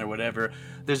immigration or whatever,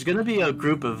 there's going to be a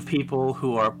group of people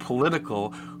who are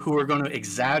political who are going to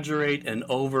exaggerate and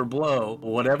overblow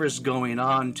whatever's going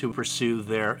on to pursue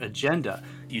their agenda.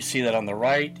 You see that on the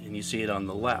right and you see it on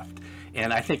the left.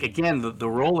 And I think, again, the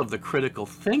role of the critical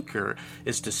thinker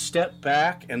is to step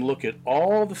back and look at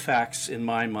all the facts in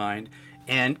my mind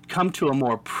and come to a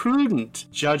more prudent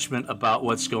judgment about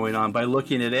what's going on by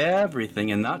looking at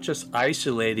everything and not just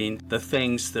isolating the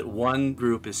things that one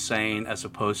group is saying as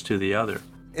opposed to the other.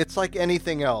 It's like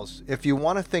anything else. If you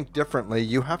want to think differently,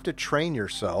 you have to train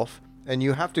yourself and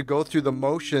you have to go through the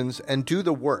motions and do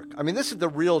the work. I mean, this is the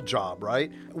real job,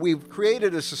 right? We've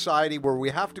created a society where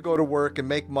we have to go to work and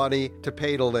make money to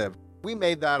pay to live. We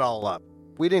made that all up.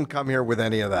 We didn't come here with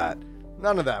any of that.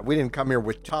 None of that. We didn't come here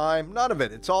with time. None of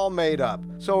it. It's all made up.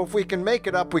 So if we can make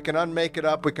it up, we can unmake it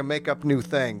up, we can make up new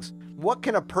things. What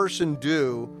can a person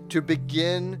do to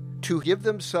begin to give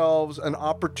themselves an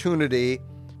opportunity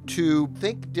to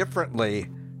think differently,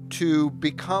 to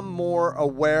become more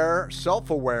aware,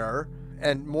 self-aware,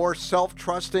 and more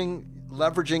self-trusting,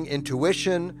 leveraging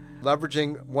intuition,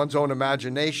 leveraging one's own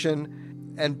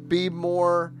imagination, and be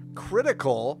more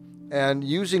critical and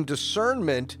using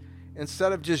discernment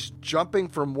instead of just jumping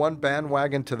from one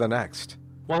bandwagon to the next?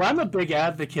 Well, I'm a big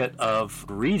advocate of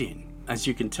reading, as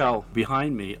you can tell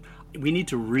behind me. We need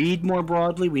to read more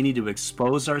broadly. We need to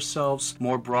expose ourselves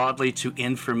more broadly to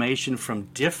information from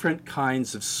different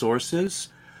kinds of sources.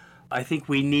 I think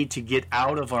we need to get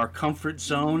out of our comfort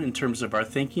zone in terms of our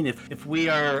thinking. If we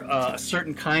are a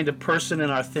certain kind of person in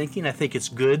our thinking, I think it's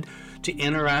good to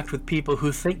interact with people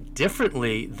who think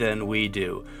differently than we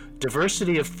do.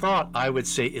 Diversity of thought, I would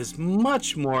say, is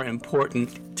much more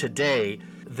important today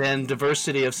than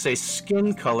diversity of, say,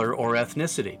 skin color or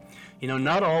ethnicity. You know,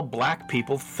 not all black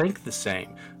people think the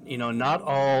same. You know, not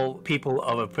all people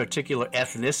of a particular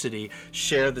ethnicity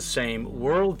share the same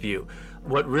worldview.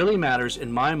 What really matters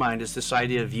in my mind is this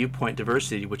idea of viewpoint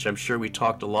diversity, which I'm sure we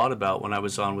talked a lot about when I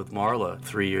was on with Marla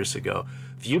 3 years ago.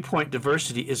 Viewpoint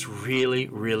diversity is really,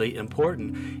 really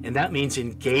important. And that means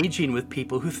engaging with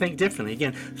people who think differently.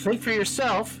 Again, think for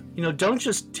yourself. You know, don't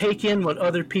just take in what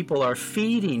other people are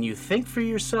feeding you. Think for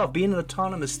yourself. Be an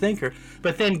autonomous thinker.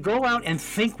 But then go out and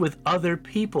think with other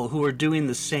people who are doing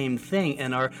the same thing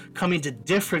and are coming to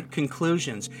different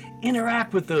conclusions.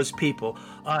 Interact with those people.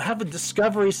 Have a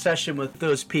discovery session with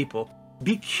those people.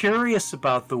 Be curious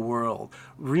about the world.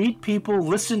 Read people,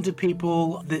 listen to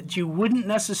people that you wouldn't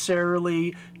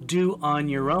necessarily do on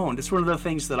your own. It's one of the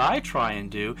things that I try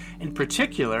and do, in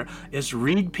particular, is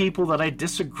read people that I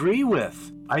disagree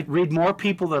with. I read more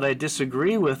people that I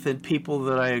disagree with than people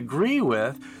that I agree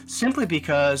with, simply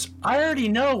because I already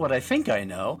know what I think I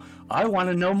know. I want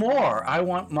to know more. I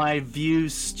want my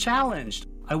views challenged.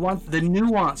 I want the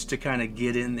nuance to kind of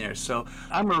get in there. So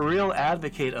I'm a real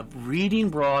advocate of reading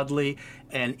broadly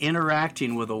and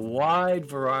interacting with a wide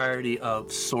variety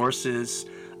of sources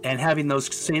and having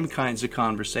those same kinds of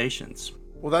conversations.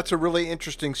 Well, that's a really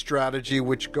interesting strategy,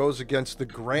 which goes against the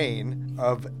grain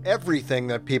of everything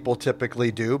that people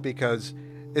typically do, because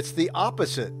it's the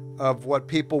opposite of what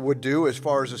people would do as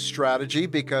far as a strategy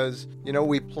because,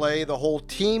 we play the whole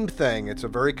team thing. It's a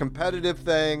very competitive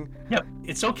thing. Yep.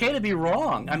 It's okay to be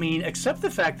wrong. I mean, accept the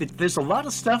fact that there's a lot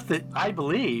of stuff that I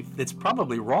believe that's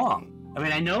probably wrong. I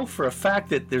mean, I know for a fact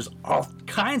that there's all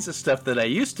kinds of stuff that I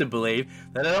used to believe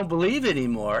that I don't believe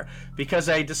anymore because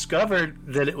I discovered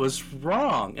that it was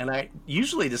wrong. And I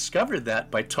usually discovered that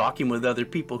by talking with other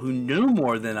people who knew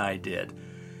more than I did.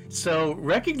 So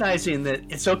recognizing that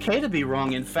it's okay to be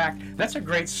wrong, in fact, that's a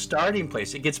great starting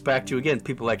place. It gets back to, again,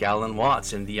 people like Alan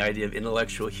Watts and the idea of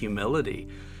intellectual humility.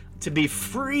 To be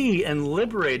free and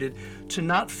liberated, to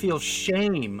not feel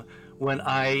shame when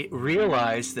I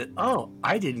realize that,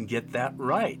 I didn't get that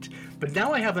right. But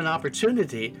now I have an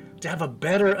opportunity to have a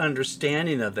better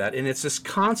understanding of that. And it's this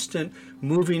constant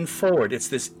moving forward. It's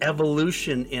this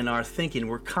evolution in our thinking.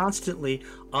 We're constantly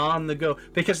on the go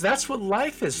because that's what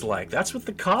life is like. That's what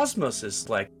the cosmos is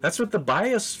like. That's what the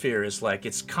biosphere is like.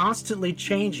 It's constantly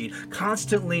changing,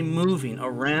 constantly moving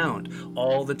around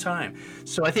all the time.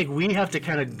 So I think we have to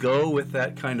kind of go with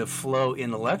that kind of flow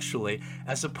intellectually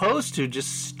as opposed to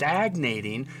just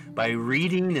stagnating by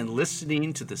reading and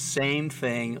listening to the same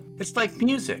thing. It's like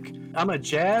music. I'm a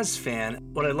jazz fan.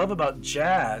 What I love about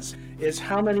jazz is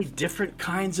how many different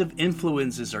kinds of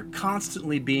influences are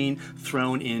constantly being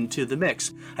thrown into the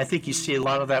mix. I think you see a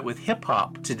lot of that with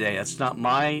hip-hop today. That's not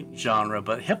my genre,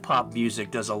 but hip-hop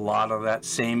music does a lot of that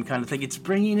same kind of thing. It's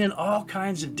bringing in all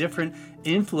kinds of different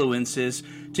influences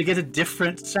to get a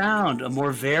different sound, a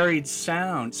more varied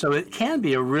sound. So it can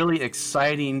be a really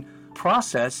exciting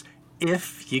process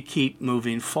if you keep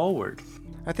moving forward.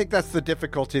 I think that's the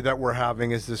difficulty that we're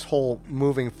having is this whole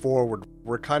moving forward.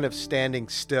 We're kind of standing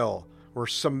still. We're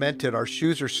cemented. Our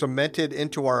shoes are cemented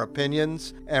into our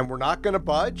opinions, and we're not going to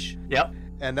budge. Yep.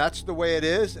 And that's the way it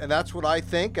is, and that's what I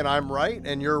think, and I'm right,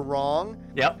 and you're wrong.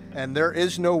 Yep. And there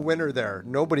is no winner there.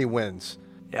 Nobody wins.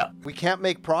 Yep. We can't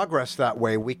make progress that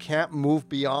way. We can't move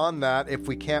beyond that if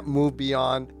we can't move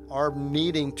beyond our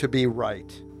needing to be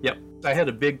right. Yep. I had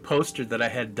a big poster that I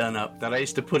had done up that I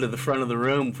used to put at the front of the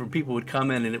room for people would come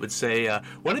in and it would say,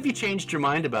 what have you changed your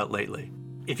mind about lately?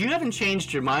 If you haven't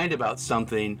changed your mind about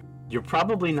something, you're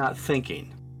probably not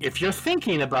thinking. If you're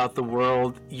thinking about the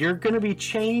world, you're going to be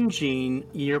changing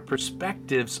your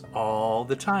perspectives all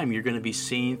the time. You're going to be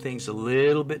seeing things a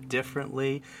little bit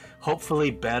differently, hopefully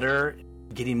better,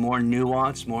 getting more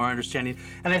nuance, more understanding.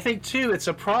 And I think, too, it's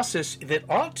a process that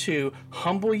ought to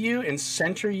humble you and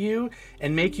center you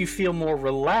and make you feel more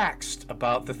relaxed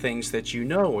about the things that you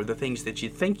know or the things that you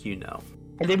think you know.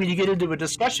 And then when you get into a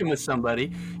discussion with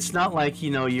somebody, it's not like,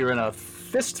 you're in a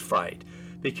fist fight.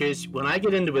 Because when I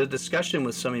get into a discussion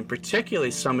with somebody, particularly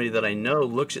somebody that I know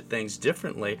looks at things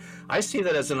differently, I see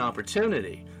that as an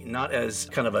opportunity, not as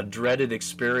kind of a dreaded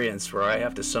experience where I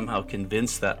have to somehow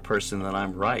convince that person that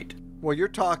I'm right. Well, you're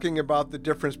talking about the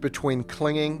difference between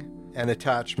clinging and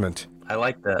attachment. I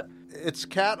like that. It's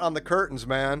cat on the curtains,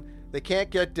 man. They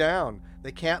can't get down.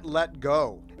 They can't let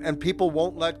go. And people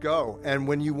won't let go. And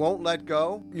when you won't let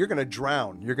go, you're going to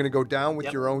drown. You're going to go down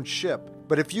with your own ship.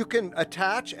 But if you can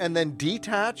attach and then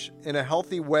detach in a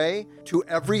healthy way to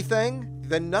everything,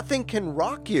 then nothing can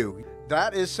rock you.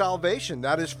 That is salvation.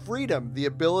 That is freedom. The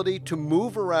ability to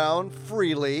move around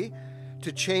freely,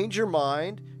 to change your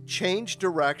mind, change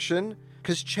direction,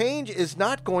 because change is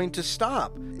not going to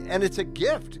stop. And it's a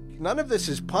gift. None of this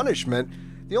is punishment.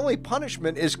 The only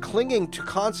punishment is clinging to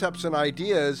concepts and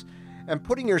ideas and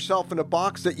putting yourself in a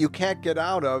box that you can't get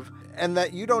out of and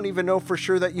that you don't even know for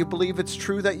sure that you believe it's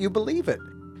true that you believe it.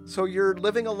 So you're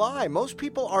living a lie. Most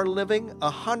people are living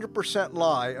 100%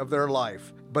 lie of their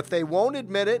life, but they won't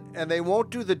admit it and they won't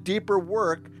do the deeper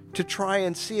work to try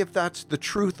and see if that's the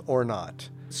truth or not.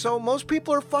 So most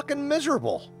people are fucking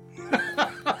miserable.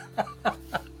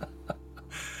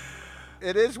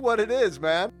 It is what it is,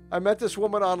 man. I met this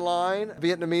woman online, a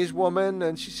Vietnamese woman,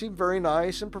 and she seemed very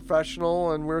nice and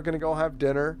professional, and we were going to go have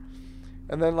dinner.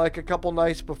 And then like a couple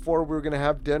nights before we were going to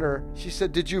have dinner, she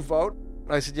said, "Did you vote?"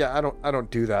 I said, "Yeah, I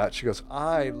don't do that." She goes,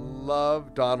 "I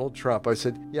love Donald Trump." I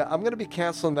said, "Yeah, I'm going to be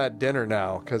canceling that dinner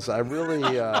now because I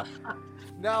really..."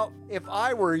 Now, if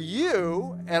I were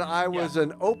you and I was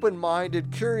an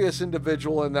open-minded, curious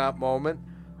individual in that moment,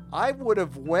 I would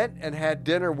have went and had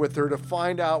dinner with her to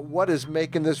find out what is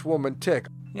making this woman tick.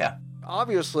 Yeah.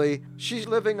 Obviously, she's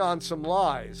living on some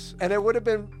lies. And it would have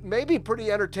been maybe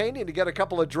pretty entertaining to get a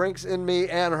couple of drinks in me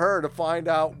and her to find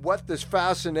out what this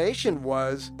fascination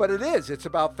was. But it is. It's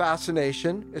about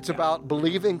fascination. It's about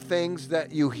believing things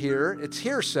that you hear. It's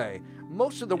hearsay.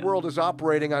 Most of the world is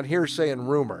operating on hearsay and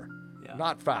rumor,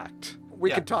 not fact.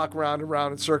 We could talk round and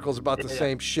round in circles about the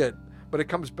same shit, but it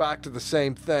comes back to the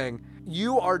same thing.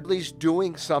 you are at least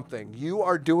doing something. You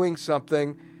are doing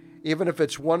something, even if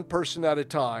it's one person at a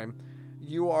time.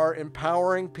 You are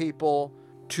empowering people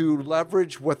to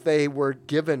leverage what they were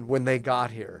given when they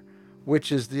got here,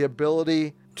 which is the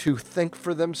ability to think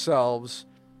for themselves,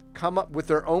 come up with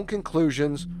their own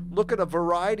conclusions, look at a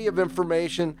variety of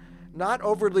information, not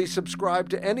overly subscribe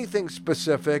to anything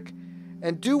specific,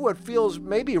 and do what feels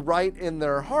maybe right in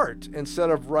their heart instead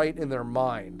of right in their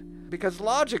mind. Because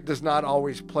logic does not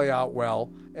always play out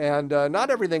well, and not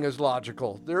everything is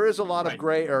logical. There is a lot of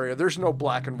gray area. There's no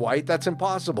black and white. That's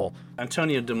impossible.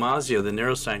 Antonio Damasio, the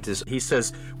neuroscientist, he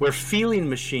says, we're feeling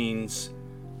machines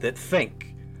that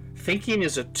think. Thinking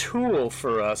is a tool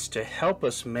for us to help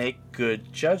us make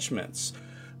good judgments.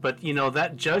 But,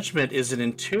 that judgment is an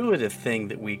intuitive thing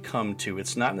that we come to.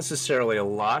 It's not necessarily a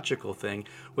logical thing,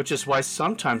 which is why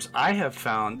sometimes I have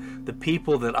found the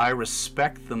people that I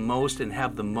respect the most and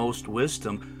have the most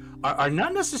wisdom are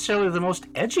not necessarily the most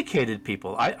educated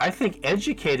people. I think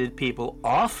educated people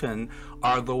often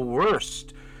are the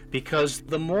worst, because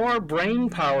the more brain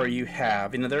power you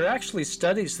have, there are actually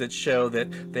studies that show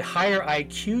that the higher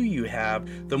IQ you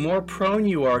have, the more prone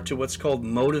you are to what's called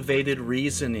motivated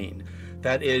reasoning.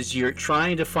 That is, you're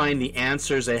trying to find the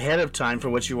answers ahead of time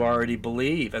for what you already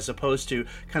believe, as opposed to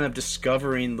kind of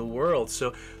discovering the world.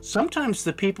 So sometimes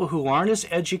the people who aren't as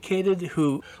educated,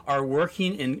 who are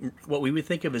working in what we would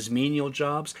think of as menial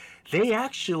jobs, they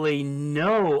actually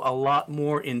know a lot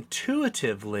more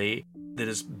intuitively that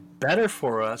is better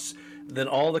for us than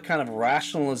all the kind of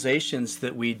rationalizations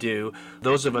that we do.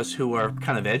 Those of us who are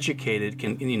kind of educated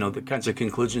can, the kinds of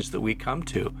conclusions that we come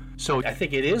to. So I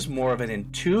think it is more of an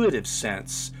intuitive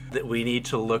sense that we need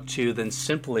to look to than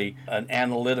simply an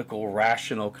analytical,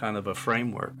 rational kind of a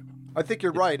framework. I think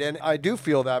you're right, and I do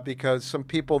feel that because some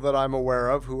people that I'm aware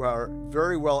of who are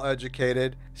very well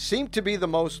educated seem to be the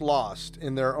most lost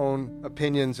in their own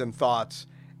opinions and thoughts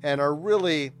and are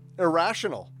really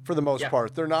irrational for the most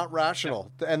part. They're not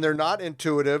rational, and they're not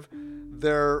intuitive.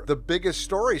 They're the biggest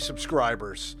story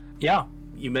subscribers. Yeah.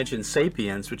 You mentioned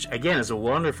Sapiens, which again is a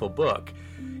wonderful book.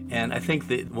 And I think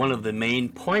that one of the main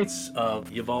points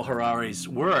of Yuval Harari's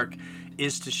work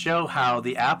is to show how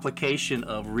the application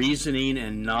of reasoning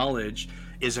and knowledge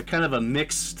is a kind of a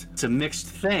mixed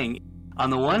thing. On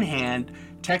the one hand,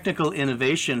 technical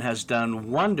innovation has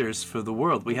done wonders for the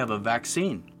world. We have a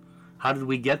vaccine. How did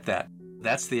we get that?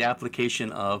 That's the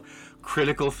application of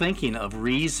critical thinking, of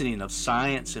reasoning, of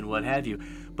science, and what have you.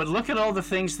 But look at all the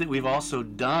things that we've also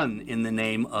done in the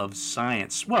name of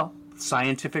science. Well,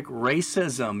 scientific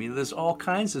racism, there's all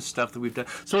kinds of stuff that we've done.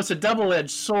 So it's a double-edged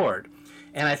sword.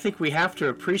 And I think we have to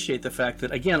appreciate the fact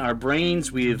that, again, our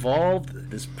brains, we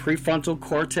evolved this prefrontal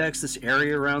cortex, this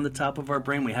area around the top of our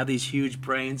brain. We have these huge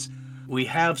brains. We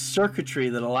have circuitry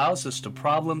that allows us to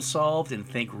problem solve and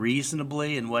think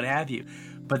reasonably and what have you.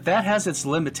 But that has its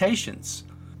limitations,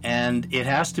 and it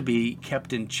has to be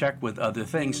kept in check with other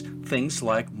things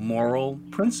like moral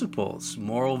principles,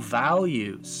 moral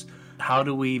values. How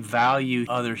do we value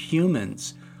other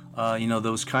humans?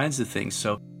 Those kinds of things.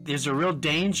 So there's a real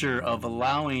danger of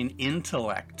allowing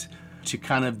intellect to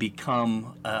kind of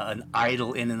become an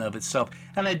idol in and of itself.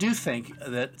 And I do think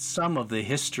that some of the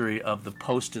history of the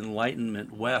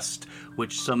post-Enlightenment West,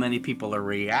 which so many people are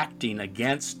reacting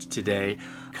against today,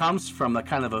 comes from a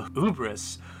kind of a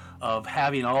hubris of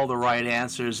having all the right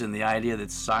answers and the idea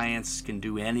that science can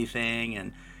do anything.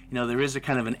 And there is a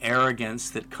kind of an arrogance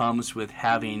that comes with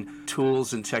having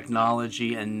tools and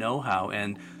technology and know-how.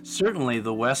 And certainly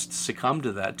the West succumbed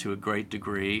to that to a great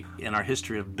degree in our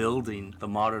history of building the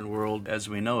modern world as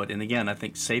we know it. And again, I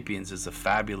think Sapiens is a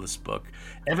fabulous book.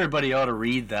 Everybody ought to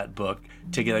read that book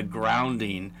to get a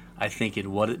grounding, I think, in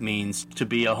what it means to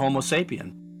be a Homo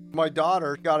sapien. My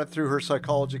daughter got it through her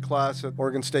psychology class at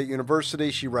Oregon State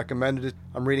University. She recommended it.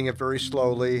 I'm reading it very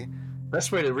slowly.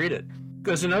 Best way to read it.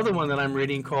 There's another one that I'm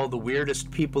reading called The Weirdest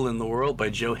People in the World by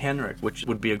Joe Henrich, which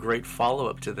would be a great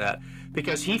follow-up to that,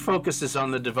 because he focuses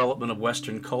on the development of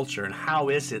Western culture and how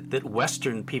is it that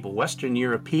Western people, Western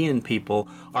European people,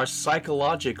 are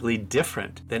psychologically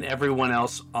different than everyone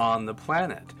else on the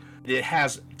planet. It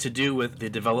has to do with the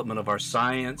development of our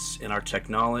science and our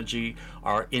technology,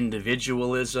 our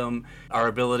individualism, our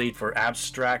ability for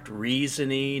abstract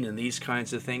reasoning and these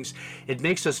kinds of things. It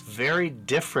makes us very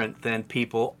different than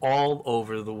people all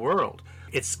over the world.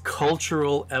 It's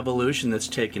cultural evolution that's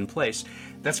taken place.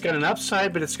 That's got an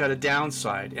upside, but it's got a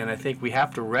downside. And I think we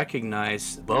have to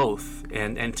recognize both.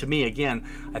 And to me, again,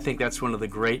 I think that's one of the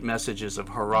great messages of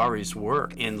Harari's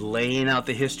work in laying out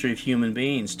the history of human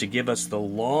beings to give us the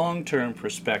long-term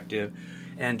perspective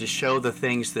and to show the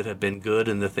things that have been good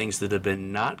and the things that have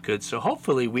been not good. So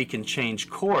hopefully we can change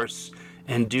course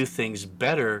and do things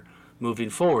better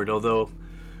moving forward, although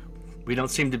we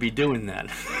don't seem to be doing that.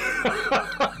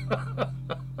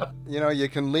 You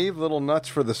can leave little nuts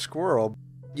for the squirrel.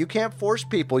 You can't force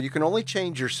people. You can only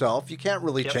change yourself. You can't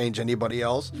really change anybody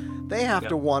else. They have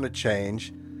to want to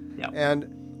change. Yep.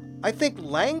 And I think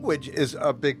language is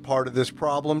a big part of this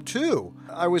problem, too.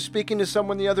 I was speaking to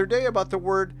someone the other day about the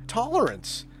word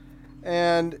tolerance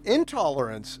and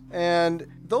intolerance, and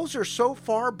those are so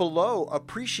far below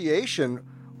appreciation.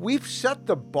 We've set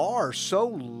the bar so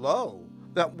low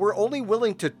that we're only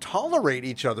willing to tolerate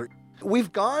each other.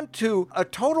 We've gone to a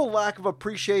total lack of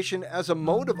appreciation as a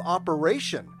mode of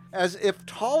operation, as if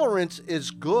tolerance is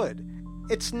good.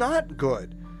 It's not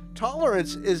good.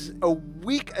 Tolerance is a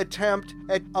weak attempt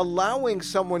at allowing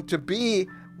someone to be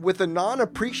with a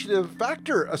non-appreciative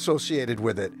factor associated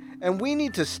with it. And we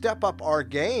need to step up our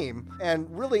game and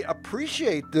really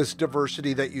appreciate this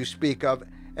diversity that you speak of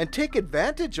and take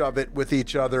advantage of it with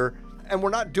each other. And we're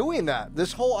not doing that.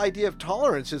 This whole idea of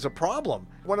tolerance is a problem.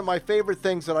 One of my favorite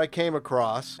things that I came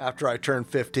across after I turned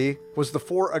 50 was the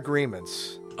 4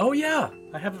 Agreements. Oh, yeah.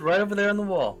 I have it right over there on the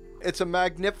wall. It's a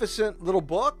magnificent little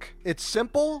book. It's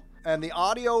simple, and the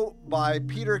audio by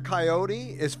Peter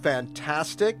Coyote is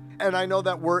fantastic. And I know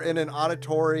that we're in an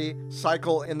auditory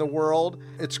cycle in the world.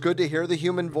 It's good to hear the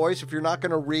human voice. If you're not going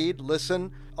to read,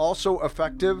 listen. Also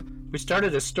effective. We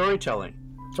started as storytelling,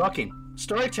 talking.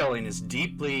 Storytelling is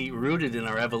deeply rooted in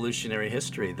our evolutionary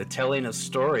history. The telling of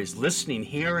stories, listening,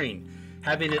 hearing,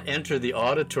 having it enter the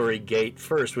auditory gate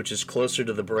first, which is closer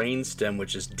to the brainstem,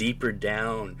 which is deeper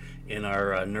down in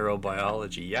our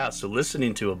neurobiology. Yeah, so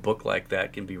listening to a book like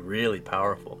that can be really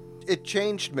powerful. It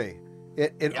changed me.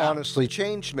 It honestly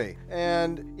changed me.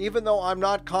 And even though I'm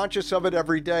not conscious of it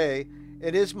every day,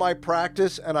 it is my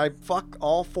practice, and I fuck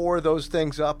all 4 of those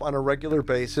things up on a regular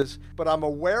basis, but I'm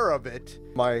aware of it.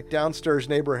 My downstairs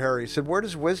neighbor, Harry, said, "Where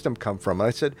does wisdom come from?" And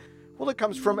I said, well, it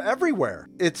comes from everywhere.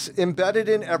 It's embedded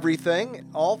in everything.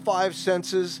 All 5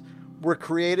 senses were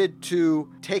created to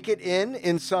take it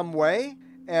in some way,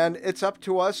 and it's up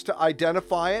to us to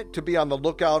identify it, to be on the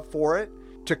lookout for it,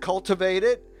 to cultivate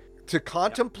it, to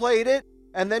contemplate it,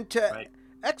 and then to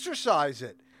exercise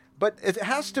it. But it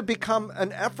has to become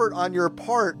an effort on your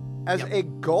part as a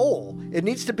goal. It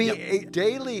needs to be a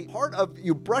daily part of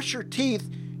you brush your teeth,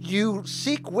 you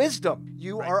seek wisdom.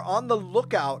 You are on the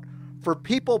lookout for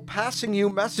people passing you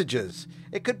messages.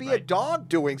 It could be a dog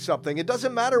doing something. It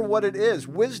doesn't matter what it is.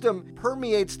 Wisdom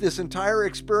permeates this entire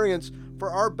experience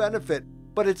for our benefit,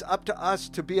 but it's up to us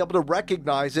to be able to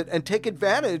recognize it and take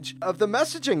advantage of the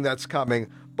messaging that's coming.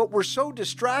 But we're so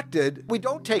distracted, we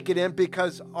don't take it in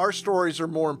because our stories are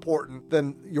more important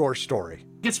than your story.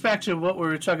 It gets back to what we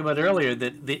were talking about earlier,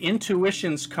 that the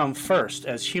intuitions come first.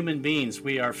 As human beings,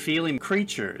 we are feeling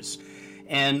creatures.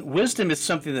 And wisdom is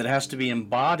something that has to be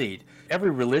embodied.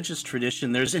 Every religious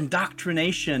tradition, there's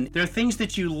indoctrination. There are things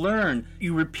that you learn.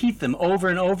 You repeat them over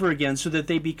and over again so that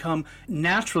they become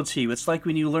natural to you. It's like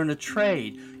when you learn a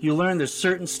trade. You learn there's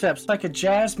certain steps. Like a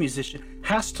jazz musician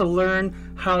has to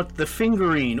learn how the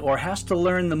fingering, or has to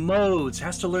learn the modes,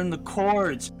 has to learn the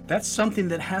chords. That's something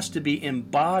that has to be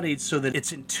embodied so that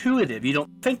it's intuitive. You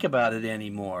don't think about it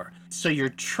anymore. So you're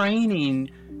training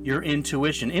your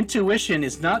intuition. Intuition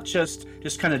is not just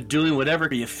kind of doing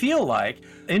whatever you feel like.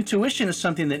 Intuition is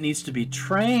something that needs to be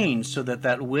trained so that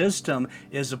that wisdom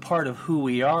is a part of who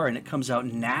we are and it comes out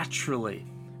naturally.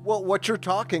 Well, what you're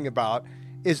talking about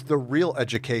is the real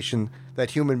education that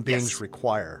human beings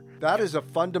require. That is a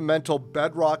fundamental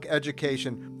bedrock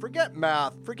education. Forget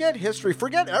math, forget history,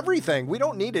 forget everything. We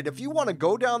don't need it. If you want to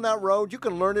go down that road, you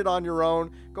can learn it on your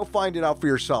own. Go find it out for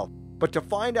yourself. But to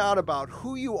find out about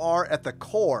who you are at the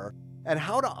core and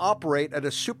how to operate at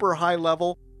a super high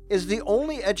level is the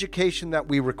only education that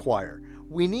we require.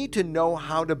 We need to know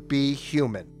how to be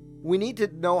human. We need to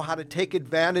know how to take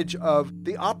advantage of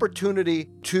the opportunity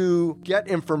to get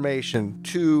information,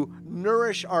 to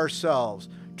nourish ourselves,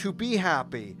 to be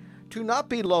happy, to not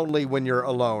be lonely when you're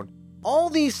alone.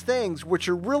 All these things, which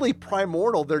are really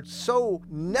primordial, they're so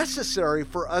necessary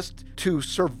for us to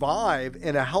survive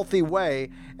in a healthy way.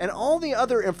 And all the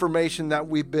other information that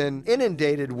we've been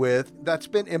inundated with, that's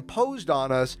been imposed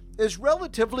on us, is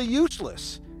relatively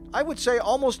useless. I would say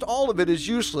almost all of it is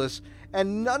useless,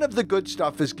 and none of the good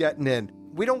stuff is getting in.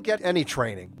 We don't get any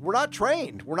training. We're not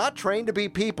trained. We're not trained to be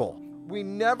people. We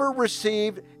never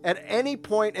received at any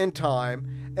point in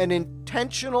time an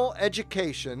intentional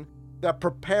education that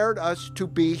prepared us to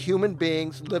be human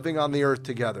beings living on the earth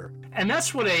together. And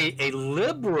that's what a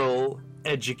liberal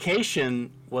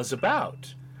education was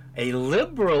about. A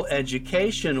liberal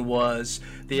education was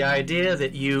the idea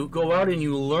that you go out and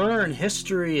you learn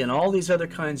history and all these other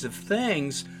kinds of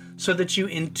things so that you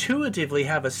intuitively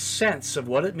have a sense of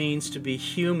what it means to be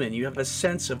human. You have a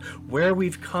sense of where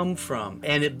we've come from,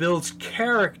 and it builds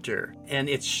character, and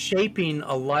it's shaping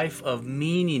a life of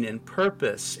meaning and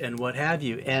purpose and what have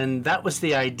you. And that was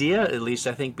the idea, at least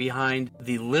I think, behind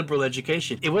the liberal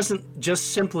education. It wasn't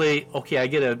just simply, okay, I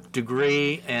get a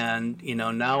degree and,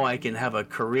 now I can have a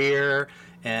career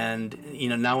and,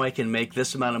 now I can make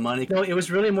this amount of money. No, it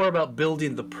was really more about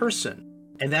building the person.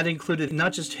 And that included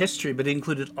not just history, but it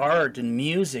included art and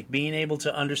music, being able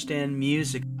to understand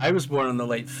music. I was born in the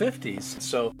late 50s.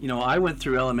 So, I went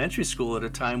through elementary school at a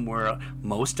time where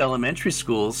most elementary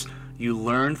schools, you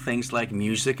learn things like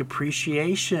music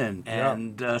appreciation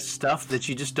and stuff that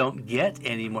you just don't get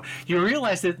anymore. You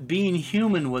realize that being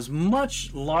human was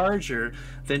much larger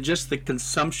than just the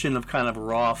consumption of kind of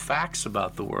raw facts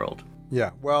about the world.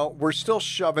 Yeah, well, we're still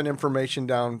shoving information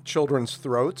down children's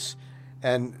throats,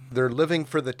 and they're living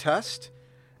for the test,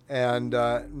 and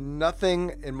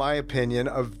nothing, in my opinion,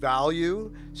 of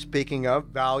value. Speaking of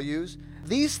values,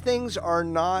 these things are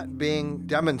not being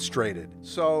demonstrated.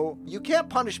 So you can't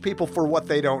punish people for what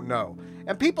they don't know.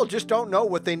 And people just don't know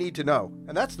what they need to know.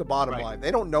 And that's the bottom line.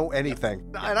 They don't know anything.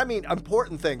 And I mean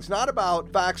important things, not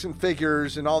about facts and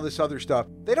figures and all this other stuff.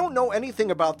 They don't know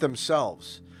anything about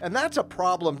themselves. And that's a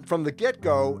problem from the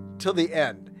get-go till the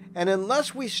end. And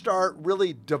unless we start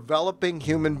really developing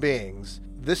human beings,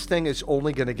 this thing is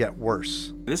only going to get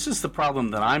worse. This is the problem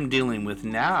that I'm dealing with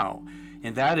now,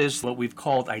 and that is what we've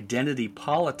called identity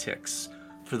politics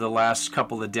for the last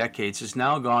couple of decades has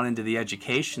now gone into the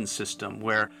education system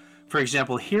where, for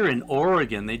example, here in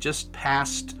Oregon, they just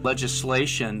passed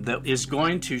legislation that is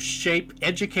going to shape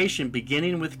education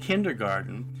beginning with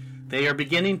kindergarten. They are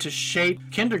beginning to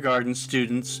shape kindergarten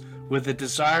students with a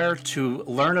desire to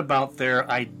learn about their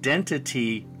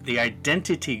identity, the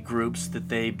identity groups that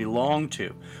they belong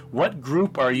to. What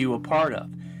group are you a part of?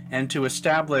 And to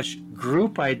establish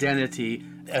group identity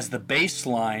as the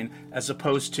baseline as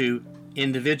opposed to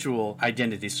individual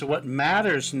identity. So what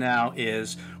matters now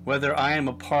is whether I am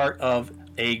a part of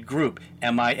a group.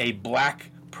 Am I a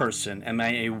black person? Am I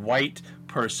a white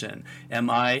person? Am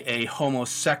I a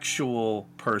homosexual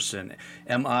person?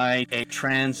 Am I a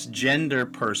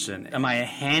transgender person? Am I a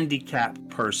handicapped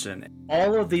person?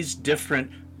 All of these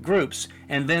different groups,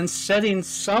 and then setting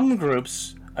some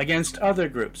groups against other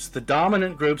groups, the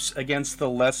dominant groups against the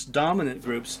less dominant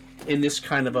groups in this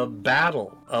kind of a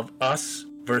battle of us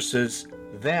versus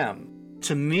them.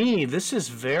 To me, this is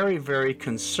very, very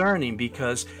concerning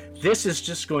because this is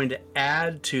just going to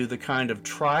add to the kind of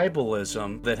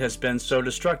tribalism that has been so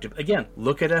destructive. Again,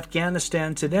 look at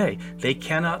Afghanistan today. They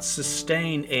cannot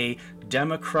sustain a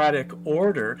democratic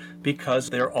order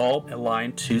because they're all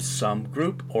aligned to some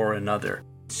group or another.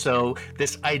 So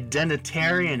this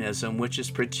identitarianism, which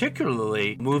is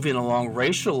particularly moving along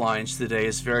racial lines today,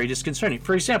 is very disconcerting.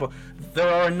 For example, there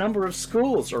are a number of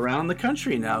schools around the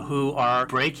country now who are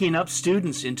breaking up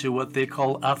students into what they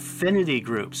call affinity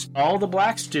groups. All the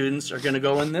black students are going to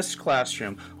go in this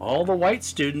classroom. All the white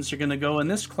students are going to go in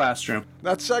this classroom.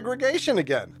 That's segregation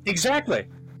again. Exactly.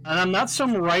 And I'm not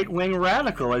some right-wing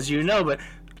radical, as you know, but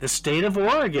the state of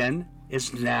Oregon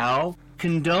is now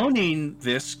condoning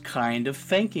this kind of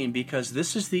thinking because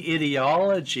this is the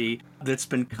ideology that's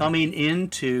been coming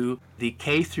into the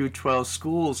K through 12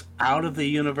 schools out of the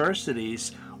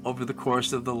universities over the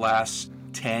course of the last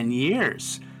 10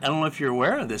 years. I don't know if you're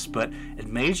aware of this, but at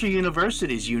major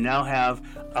universities you now have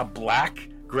a black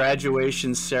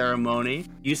graduation ceremony.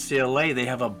 UCLA, they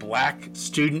have a black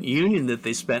student union that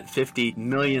they spent $50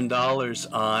 million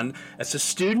on. It's a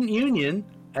student union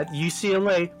at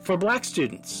UCLA for black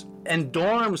students, and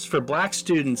dorms for black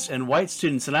students and white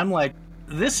students. And I'm like,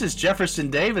 this is Jefferson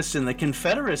Davis and the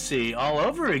Confederacy all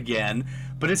over again,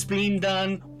 but it's being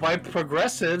done by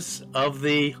progressives of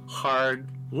the hard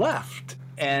left.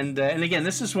 And again,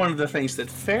 this is one of the things that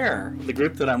FAIR, the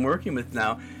group that I'm working with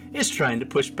now, is trying to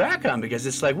push back on, because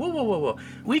it's like, whoa.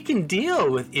 We can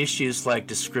deal with issues like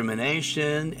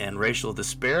discrimination and racial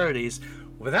disparities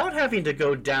without having to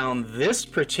go down this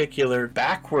particular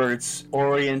backwards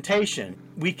orientation.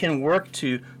 We can work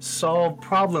to solve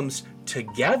problems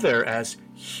together as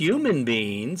human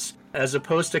beings, as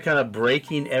opposed to kind of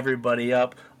breaking everybody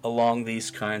up along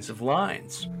these kinds of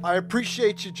lines. I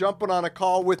appreciate you jumping on a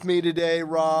call with me today,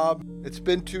 Rob. It's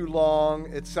been too long.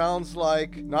 It sounds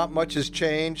like not much has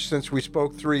changed since we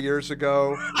spoke 3 years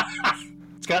ago.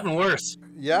 It's gotten worse.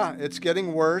 Yeah, it's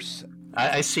getting worse.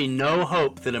 I see no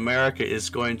hope that America is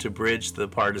going to bridge the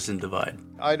partisan divide.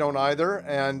 I don't either,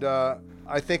 and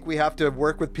I think we have to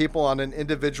work with people on an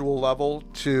individual level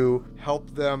to help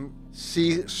them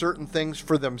see certain things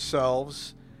for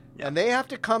themselves. And they have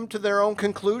to come to their own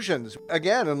conclusions.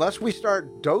 Again, unless we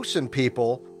start dosing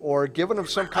people or giving them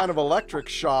some kind of electric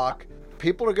shock,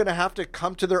 people are going to have to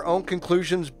come to their own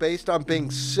conclusions based on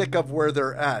being sick of where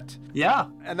they're at. Yeah.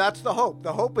 And that's the hope.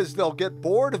 The hope is they'll get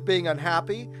bored of being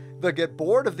unhappy. They'll get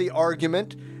bored of the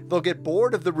argument. They'll get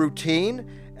bored of the routine.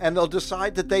 And they'll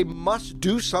decide that they must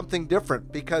do something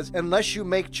different, because unless you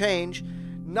make change,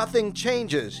 nothing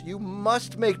changes. You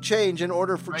must make change in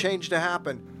order for change to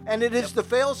happen. And it is the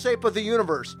fail-safe of the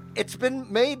universe. It's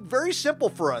been made very simple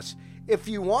for us. If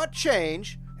you want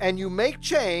change and you make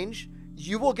change,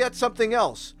 you will get something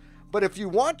else. But if you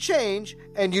want change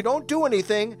and you don't do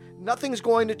anything, nothing's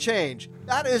going to change.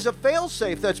 That is a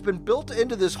fail-safe that's been built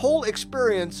into this whole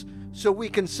experience so we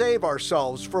can save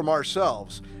ourselves from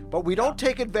ourselves. But we don't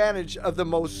take advantage of the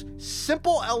most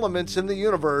simple elements in the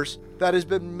universe that has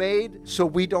been made so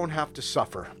we don't have to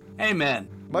suffer. Amen.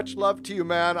 Much love to you,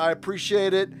 man. I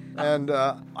appreciate it, and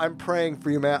I'm praying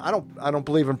for you, man. I don't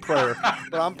believe in prayer,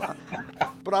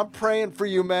 but I'm praying for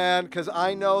you, man, because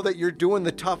I know that you're doing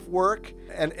the tough work,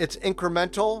 and it's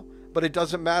incremental, but it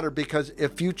doesn't matter, because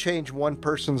if you change one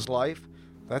person's life,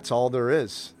 that's all there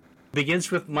is.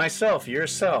 Begins with myself,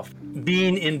 yourself,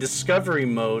 being in discovery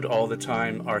mode all the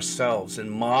time ourselves and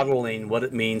modeling what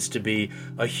it means to be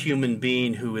a human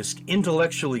being who is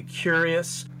intellectually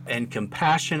curious and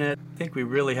compassionate. I think we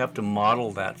really have to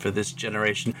model that for this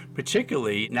generation,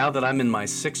 particularly now that I'm in my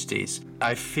 60s.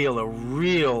 I feel a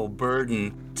real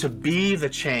burden to be the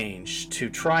change, to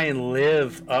try and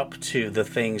live up to the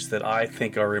things that I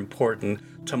think are important,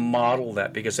 to model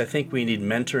that, because I think we need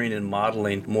mentoring and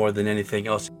modeling more than anything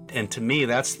else. And to me,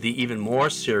 that's the even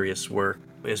more serious work,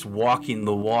 is walking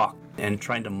the walk and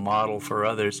trying to model for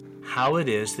others how it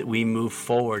is that we move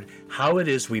forward, how it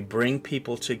is we bring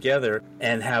people together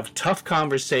and have tough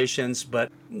conversations,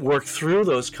 but work through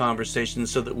those conversations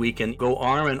so that we can go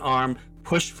arm in arm,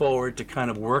 push forward to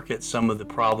kind of work at some of the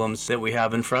problems that we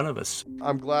have in front of us.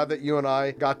 I'm glad that you and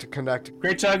I got to connect.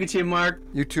 Great talking to you, Mark.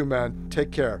 You too, man.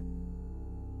 Take care.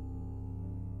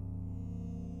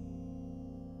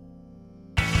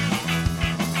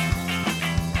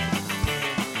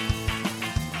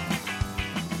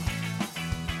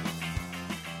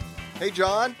 Hey,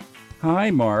 John. Hi,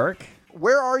 Mark.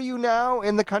 Where are you now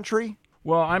in the country?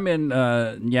 Well, I'm in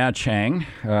Nha Trang,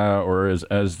 or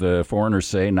as the foreigners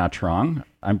say, Nha Trang.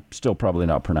 I'm still probably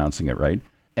not pronouncing it right.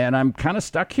 And I'm kind of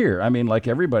stuck here. I mean, like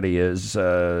everybody is,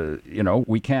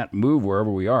 we can't move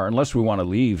wherever we are unless we want to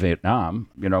leave Vietnam.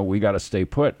 We got to stay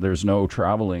put. There's no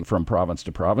traveling from province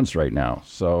to province right now.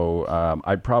 So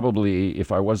I'd probably,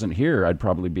 if I wasn't here, I'd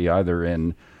probably be either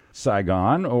in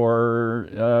Saigon or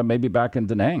maybe back in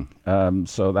Da Nang.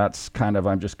 So that's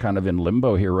I'm just kind of in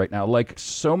limbo here right now. Like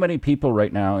so many people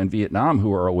right now in Vietnam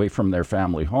who are away from their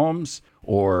family homes,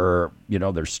 or,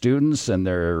 they're students and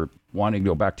they're wanting to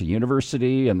go back to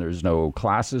university and there's no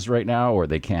classes right now, or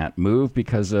they can't move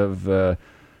because of the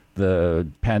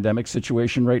pandemic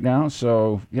situation right now.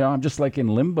 So, I'm just like in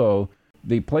limbo.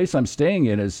 The place I'm staying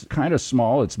in is kind of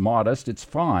small. It's modest. It's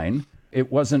fine. It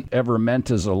wasn't ever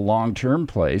meant as a long-term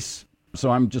place.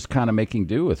 So I'm just kind of making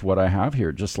do with what I have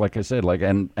here. Just like I said,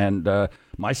 and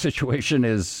my situation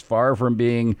is far from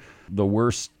being the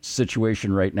worst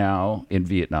situation right now in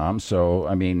Vietnam. So,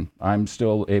 I mean, I'm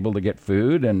still able to get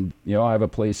food and, I have a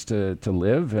place to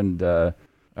live. And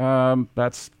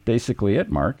that's basically it,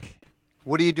 Mark.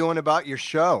 What are you doing about your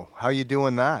show? How are you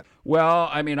doing that? Well,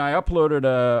 I mean, I uploaded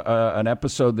an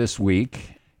episode this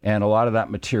week. And a lot of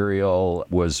that material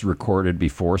was recorded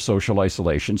before social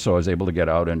isolation, so I was able to get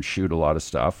out and shoot a lot of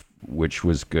stuff, which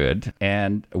was good.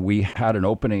 And we had an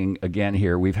opening again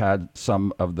here. We've had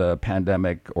some of the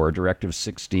pandemic or Directive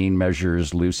 16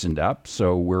 measures loosened up,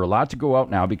 so we're allowed to go out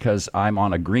now because I'm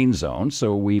on a green zone.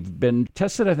 So we've been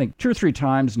tested, I think, 2 or 3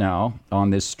 times now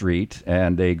on this street,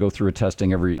 and they go through a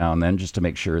testing every now and then just to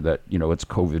make sure that, it's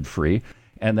COVID-free.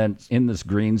 And then in this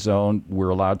green zone, we're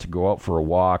allowed to go out for a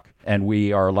walk, and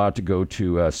we are allowed to go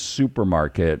to a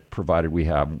supermarket, provided we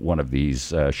have one of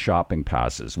these shopping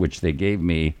passes, which they gave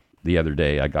me the other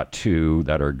day. I got 2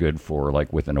 that are good for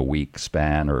like within a week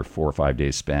span or 4 or 5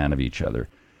 days span of each other.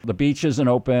 The beach isn't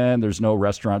open. There's no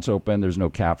restaurants open. There's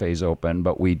no cafes open,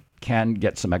 but we can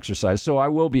get some exercise. So I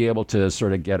will be able to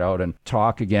sort of get out and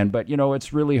talk again. But,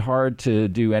 it's really hard to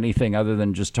do anything other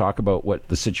than just talk about what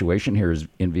the situation here is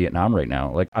in Vietnam right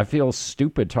now. Like, I feel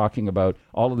stupid talking about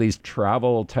all of these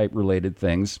travel type related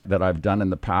things that I've done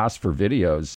in the past for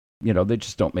videos. They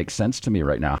just don't make sense to me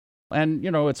right now. And,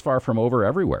 it's far from over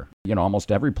everywhere.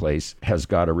 Almost every place has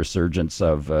got a resurgence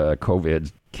of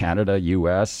COVID. Canada,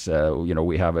 U.S.,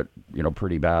 we have it,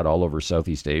 pretty bad all over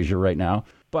Southeast Asia right now.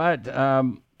 But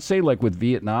say like with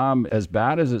Vietnam, as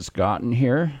bad as it's gotten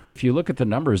here, if you look at the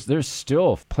numbers, there's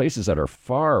still places that are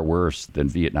far worse than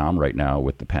Vietnam right now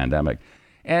with the pandemic.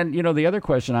 And, the other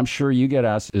question I'm sure you get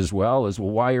asked as well is, well,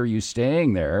 why are you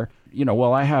staying there?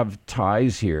 Well, I have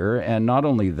ties here. And not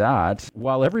only that,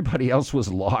 while everybody else was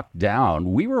locked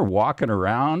down, we were walking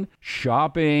around,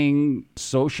 shopping,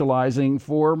 socializing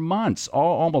for months.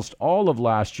 Almost all of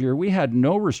last year, we had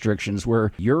no restrictions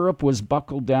where Europe was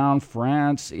buckled down,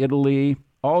 France, Italy,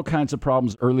 all kinds of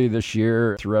problems early this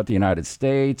year throughout the United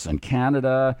States and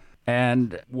Canada.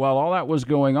 And while all that was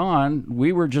going on,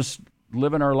 we were just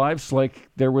living our lives like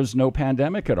there was no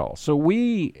pandemic at all. So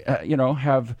we,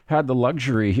 have had the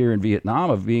luxury here in Vietnam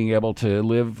of being able to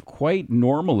live quite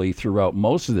normally throughout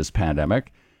most of this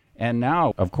pandemic. And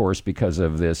now, of course, because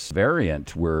of this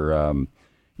variant, we're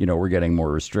getting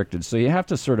more restricted. So you have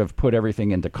to sort of put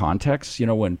everything into context.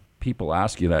 When people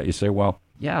ask you that, you say, well,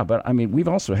 yeah, but I mean, we've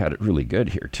also had it really good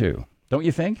here too. Don't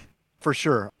you think? For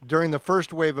sure. During the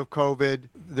first wave of COVID,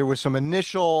 there was some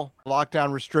initial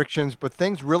lockdown restrictions, but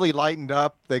things really lightened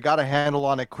up. They got a handle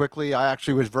on it quickly. I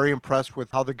actually was very impressed with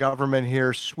how the government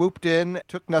here swooped in,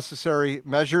 took necessary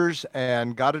measures,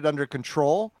 and got it under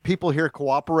control. People here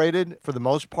cooperated for the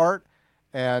most part.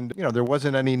 And, there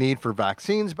wasn't any need for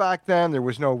vaccines back then. There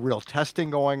was no real testing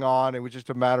going on. It was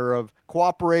just a matter of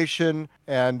cooperation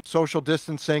and social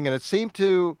distancing, and it seemed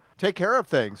to take care of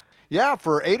things. Yeah,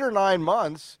 for 8 or 9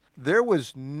 months, there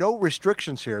was no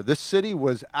restrictions here. This city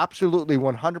was absolutely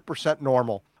 100%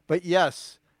 normal. But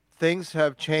yes, things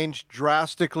have changed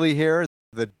drastically here.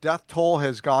 The death toll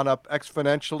has gone up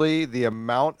exponentially. The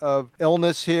amount of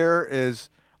illness here is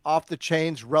off the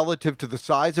chains relative to the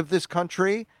size of this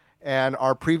country and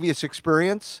our previous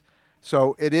experience.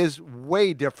 So it is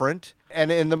way different.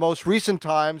 And in the most recent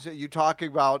times, you talk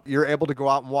about you're able to go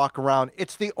out and walk around.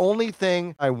 It's the only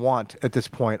thing I want at this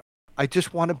point. I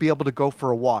just want to be able to go for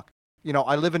a walk.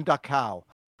 I live in Dachau.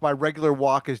 My regular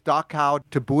walk is Dachau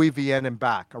to Bui Vien and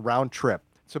back, a round trip.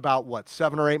 It's about,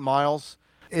 7 or 8 miles.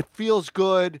 It feels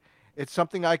good. It's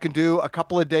something I can do a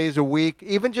couple of days a week.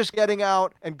 Even just getting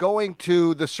out and going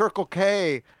to the Circle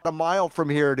K a mile from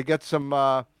here to get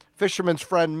some Fisherman's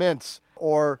Friend mints,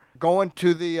 or going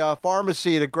to the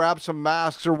pharmacy to grab some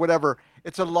masks or whatever.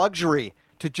 It's a luxury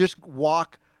to just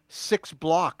walk 6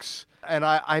 blocks. And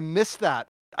I miss that.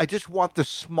 I just want the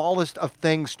smallest of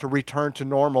things to return to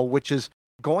normal, which is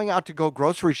going out to go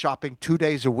grocery shopping 2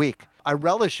 days a week. I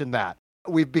relish in that.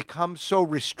 We've become so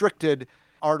restricted.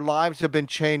 Our lives have been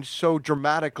changed so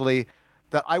dramatically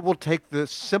that I will take the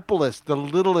simplest, the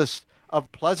littlest of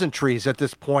pleasantries at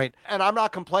this point. And I'm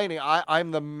not complaining.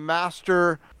 I'm the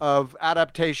master of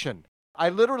adaptation. I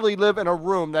literally live in a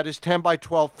room that is 10 by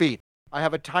 12 feet. I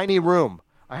have a tiny room.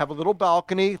 I have a little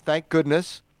balcony, thank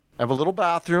goodness. I have a little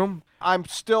bathroom. I'm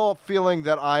still feeling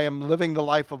that I am living the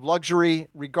life of luxury,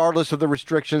 regardless of the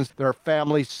restrictions. There are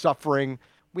families suffering.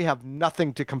 We have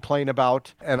nothing to complain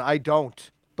about, and I don't.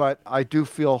 But I do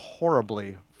feel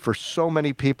horribly for so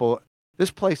many people. This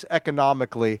place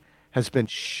economically has been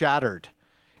shattered.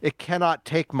 It cannot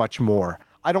take much more.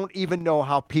 I don't even know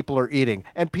how people are eating,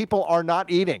 and people are not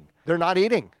eating. They're not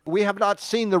eating. We have not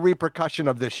seen the repercussion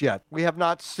of this yet. We have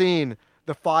not seen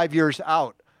the 5 years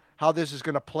out, how this is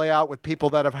going to play out with people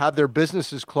that have had their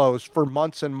businesses closed for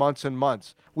months and months and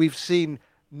months. We've seen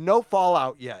no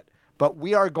fallout yet, but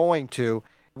we are going to.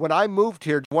 When I moved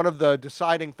here, one of the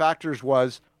deciding factors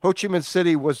was Ho Chi Minh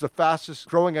City was the fastest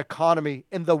growing economy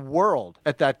in the world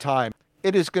at that time.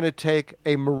 It is going to take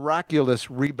a miraculous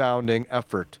rebounding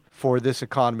effort for this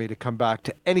economy to come back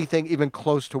to anything even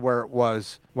close to where it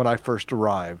was when I first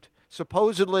arrived.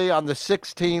 Supposedly on the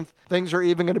 16th, things are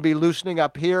even going to be loosening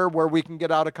up here where we can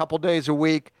get out a couple days a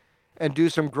week and do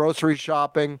some grocery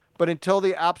shopping. But until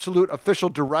the absolute official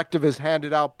directive is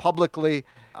handed out publicly,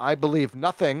 I believe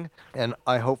nothing, and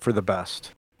I hope for the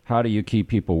best. How do you keep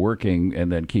people working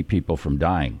and then keep people from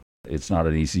dying? It's not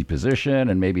an easy position,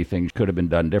 and maybe things could have been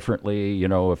done differently,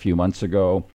 a few months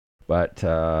ago. But,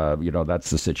 that's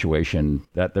the situation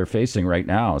that they're facing right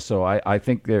now. So I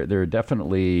think they're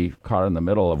definitely caught in the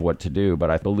middle of what to do. But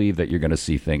I believe that you're going to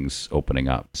see things opening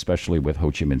up, especially with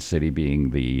Ho Chi Minh City being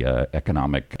the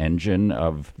economic engine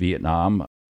of Vietnam.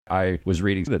 I was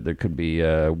reading that there could be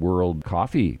a world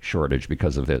coffee shortage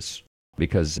because of this,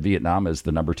 because Vietnam is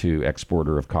the number 2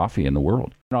 exporter of coffee in the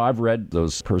world. I've read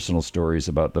those personal stories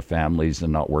about the families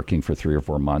and not working for 3 or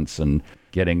 4 months and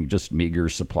getting just meager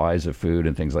supplies of food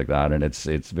and things like that. And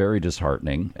it's very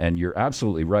disheartening. And you're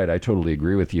absolutely right. I totally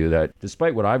agree with you that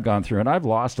despite what I've gone through, and I've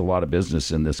lost a lot of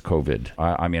business in this COVID.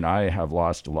 I mean, I have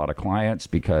lost a lot of clients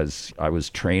because I was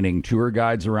training tour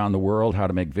guides around the world how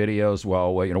to make videos.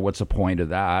 Well, what's the point of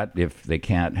that if they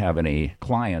can't have any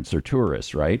clients or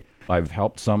tourists, right? I've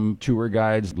helped some tour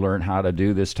guides learn how to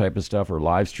do this type of stuff or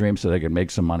live stream so they can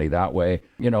make some money that way,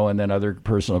 and then other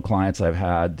personal clients I've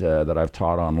had that I've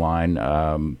taught online,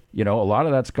 a lot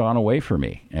of that's gone away for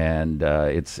me, and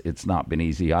it's not been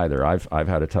easy either. I've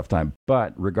had a tough time,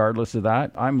 but regardless of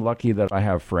that, I'm lucky that I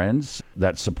have friends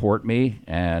that support me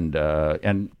and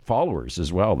followers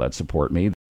as well that support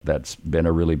me. That's been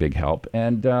a really big help,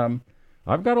 and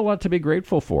I've got a lot to be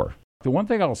grateful for. The one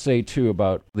thing I'll say, too,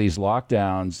 about these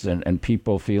lockdowns and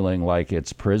people feeling like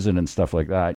it's prison and stuff like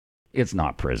that, it's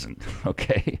not prison,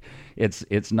 okay?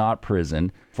 It's not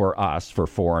prison for us, for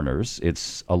foreigners.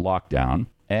 It's a lockdown.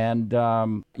 And,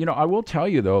 I will tell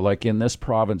you, though, like in this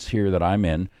province here that I'm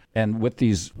in, and with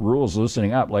these rules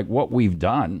loosening up, like what we've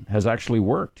done has actually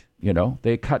worked.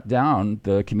 They cut down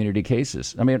the community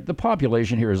cases. I mean, the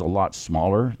population here is a lot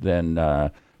smaller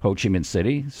than Ho Chi Minh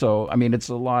City. So, I mean, it's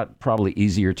a lot probably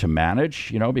easier to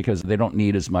manage, because they don't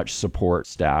need as much support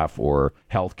staff or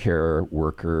healthcare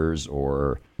workers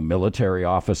or military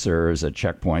officers at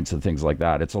checkpoints and things like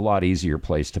that. It's a lot easier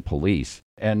place to police.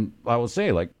 And I will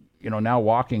say, now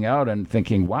walking out and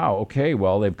thinking, wow, okay,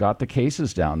 well, they've got the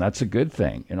cases down. That's a good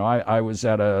thing. I was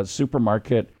at a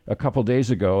supermarket a couple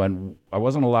days ago and I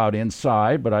wasn't allowed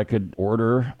inside, but I could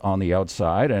order on the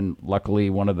outside. And luckily,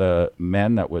 one of the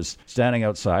men that was standing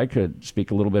outside could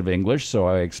speak a little bit of English. So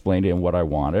I explained to him what I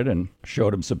wanted and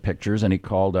showed him some pictures. And he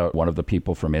called out one of the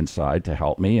people from inside to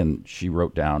help me. And she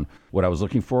wrote down what I was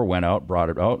looking for, went out, brought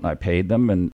it out, and I paid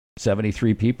them. And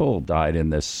 73 people died in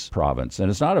this province. And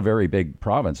it's not a very big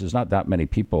province. There's not that many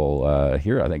people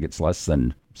here. I think it's less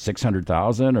than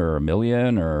 600,000 or 1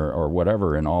 million or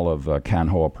whatever in all of Can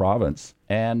Hoa province.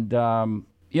 And,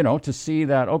 to see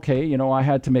that, okay, I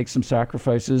had to make some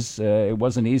sacrifices. It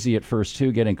wasn't easy at first,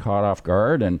 too, getting caught off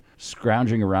guard and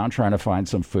scrounging around trying to find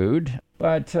some food.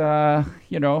 But,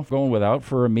 going without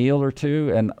for a meal or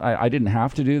two. And I didn't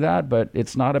have to do that, but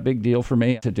it's not a big deal for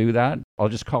me to do that. I'll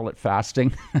just call it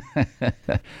fasting,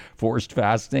 forced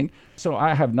fasting. So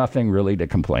I have nothing really to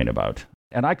complain about.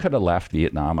 And I could have left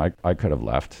Vietnam. I could have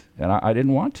left, and I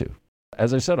didn't want to.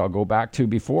 As I said, I'll go back to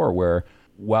before where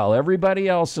while everybody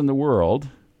else in the world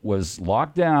was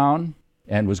locked down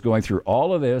and was going through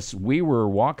all of this, we were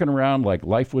walking around like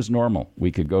life was normal.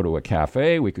 We could go to a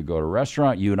cafe, we could go to a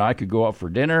restaurant, you and I could go out for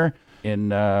dinner in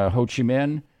Ho Chi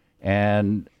Minh,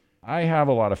 and I have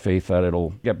a lot of faith that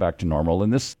it'll get back to normal.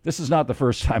 And this is not the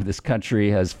first time this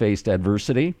country has faced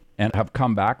adversity and have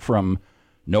come back from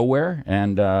nowhere,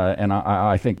 and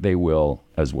I think they will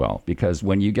as well, because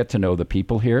when you get to know the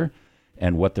people here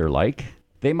and what they're like,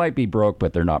 they might be broke,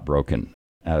 but they're not broken,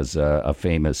 as a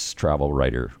famous travel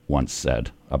writer once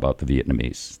said about the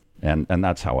Vietnamese. And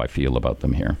that's how I feel about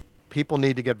them here. People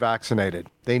need to get vaccinated.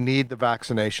 They need the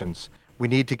vaccinations. We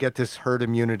need to get this herd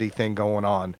immunity thing going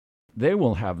on. They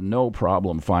will have no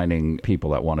problem finding people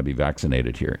that want to be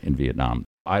vaccinated here in Vietnam.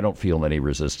 I don't feel any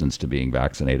resistance to being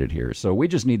vaccinated here. So we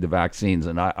just need the vaccines.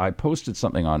 And I posted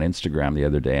something on Instagram the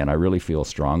other day, and I really feel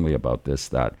strongly about this,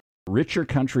 that richer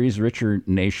countries, richer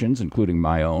nations, including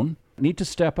my own, need to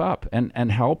step up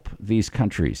and help these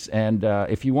countries. And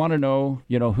if you want to know,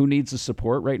 who needs the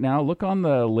support right now, look on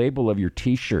the label of your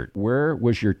T-shirt. Where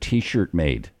was your T-shirt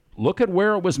made? Look at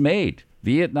where it was made.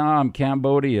 Vietnam,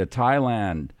 Cambodia,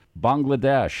 Thailand,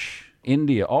 Bangladesh,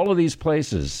 India, all of these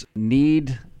places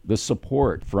need the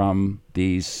support from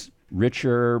these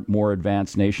richer, more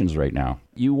advanced nations right now.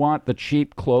 You want the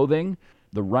cheap clothing,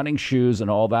 the running shoes and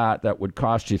all that would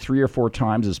cost you 3 or 4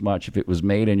 times as much if it was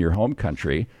made in your home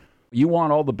country. You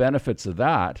want all the benefits of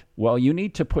that. Well, you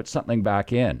need to put something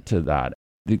back into that.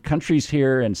 The countries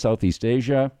here in Southeast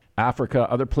Asia, Africa,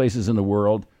 other places in the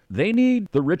world, they need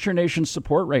the richer nations'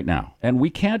 support right now. And we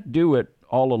can't do it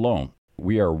all alone.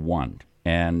 We are one,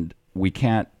 and we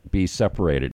can't be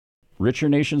separated. Richer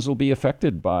nations will be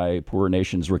affected by poorer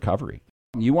nations' recovery.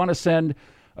 You want to send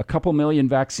a couple million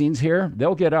vaccines here,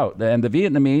 they'll get out. And the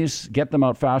Vietnamese get them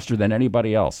out faster than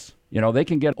anybody else. They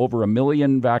can get over 1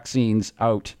 million vaccines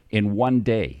out in one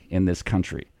day in this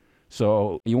country.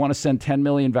 So you want to send 10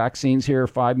 million vaccines here,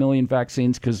 5 million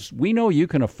vaccines, because we know you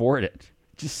can afford it.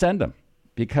 Just send them,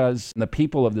 because the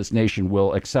people of this nation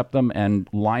will accept them and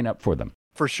line up for them.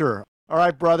 For sure. All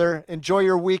right, brother. Enjoy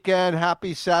your weekend.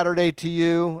 Happy Saturday to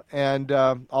you, and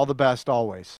all the best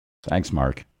always. Thanks,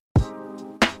 Mark.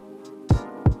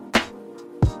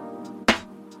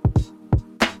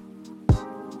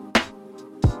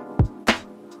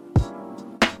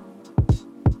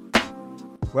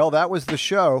 Well, that was the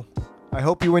show. I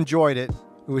hope you enjoyed it.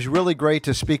 It was really great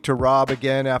to speak to Rob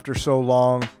again after so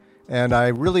long, and I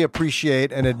really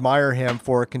appreciate and admire him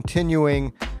for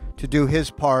continuing to do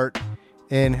his part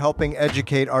in helping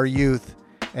educate our youth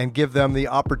and give them the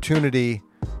opportunity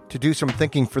to do some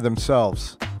thinking for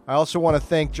themselves. I also want to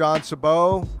thank John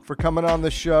Sabot for coming on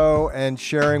the show and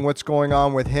sharing what's going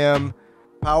on with him.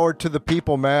 Power to the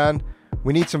people, man.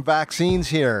 We need some vaccines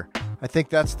here. I think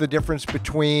that's the difference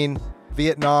between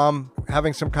Vietnam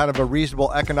having some kind of a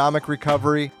reasonable economic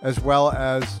recovery as well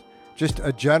as just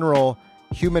a general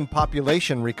human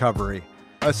population recovery.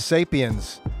 Us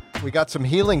sapiens, we got some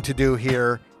healing to do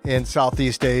here in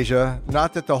Southeast Asia.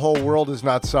 Not that the whole world is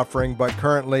not suffering, but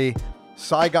currently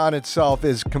Saigon itself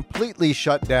is completely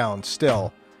shut down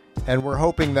still. And we're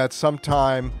hoping that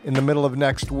sometime in the middle of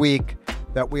next week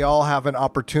that we all have an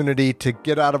opportunity to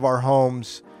get out of our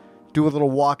homes, do a little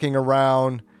walking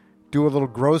around, do a little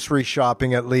grocery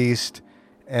shopping at least,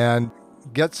 and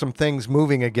get some things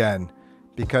moving again,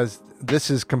 because this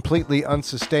is completely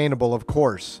unsustainable, of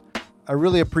course. I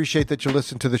really appreciate that you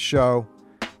listened to the show,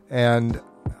 and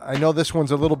I know this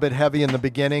one's a little bit heavy in the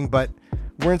beginning, but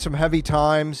we're in some heavy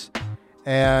times,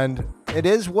 and it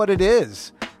is what it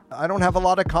is. I don't have a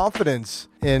lot of confidence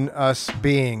in us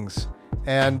beings.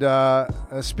 And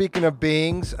speaking of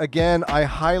beings, again, I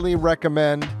highly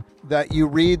recommend that you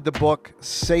read the book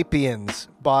Sapiens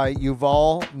by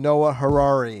Yuval Noah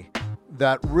Harari.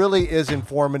 That really is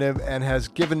informative and has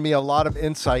given me a lot of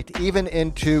insight, even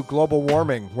into global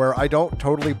warming, where I don't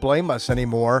totally blame us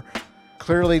anymore.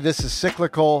 Clearly, this is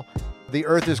cyclical. The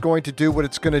Earth is going to do what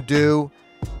it's going to do.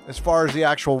 As far as the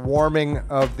actual warming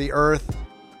of the Earth,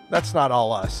 that's not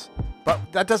all us.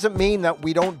 But that doesn't mean that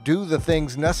we don't do the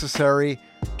things necessary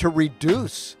to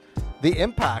reduce the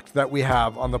impact that we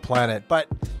have on the planet. But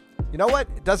you know what?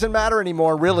 It doesn't matter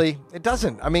anymore, really. It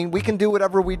doesn't. I mean, we can do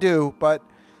whatever we do, but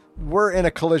we're in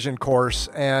a collision course,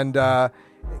 and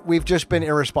we've just been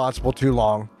irresponsible too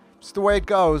long. It's the way it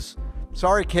goes.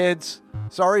 Sorry, kids.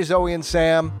 Sorry, Zoe and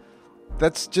Sam.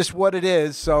 That's just what it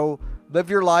is. So live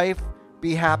your life.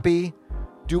 Be happy.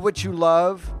 Do what you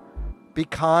love. Be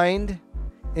kind.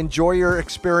 Enjoy your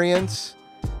experience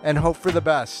and hope for the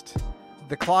best.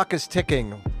 The clock is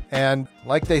ticking, and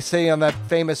like they say on that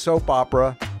famous soap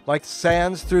opera, like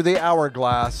sands through the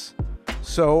hourglass,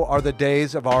 so are the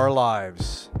days of our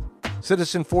lives.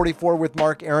 Citizen 44 with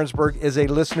Mark Ahrensberg is a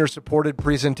listener-supported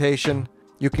presentation.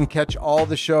 You can catch all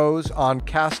the shows on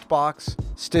CastBox,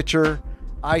 Stitcher,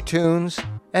 iTunes,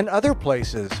 and other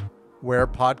places where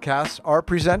podcasts are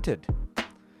presented.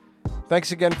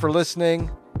 Thanks again for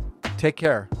listening. Take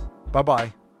care.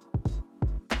 Bye-bye.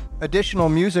 Additional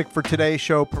music for today's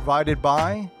show provided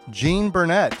by Gene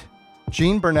Burnett.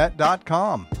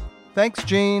 GeneBurnett.com. Thanks,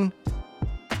 Gene.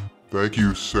 Thank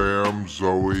you, Sam,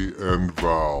 Zoe, and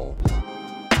Val.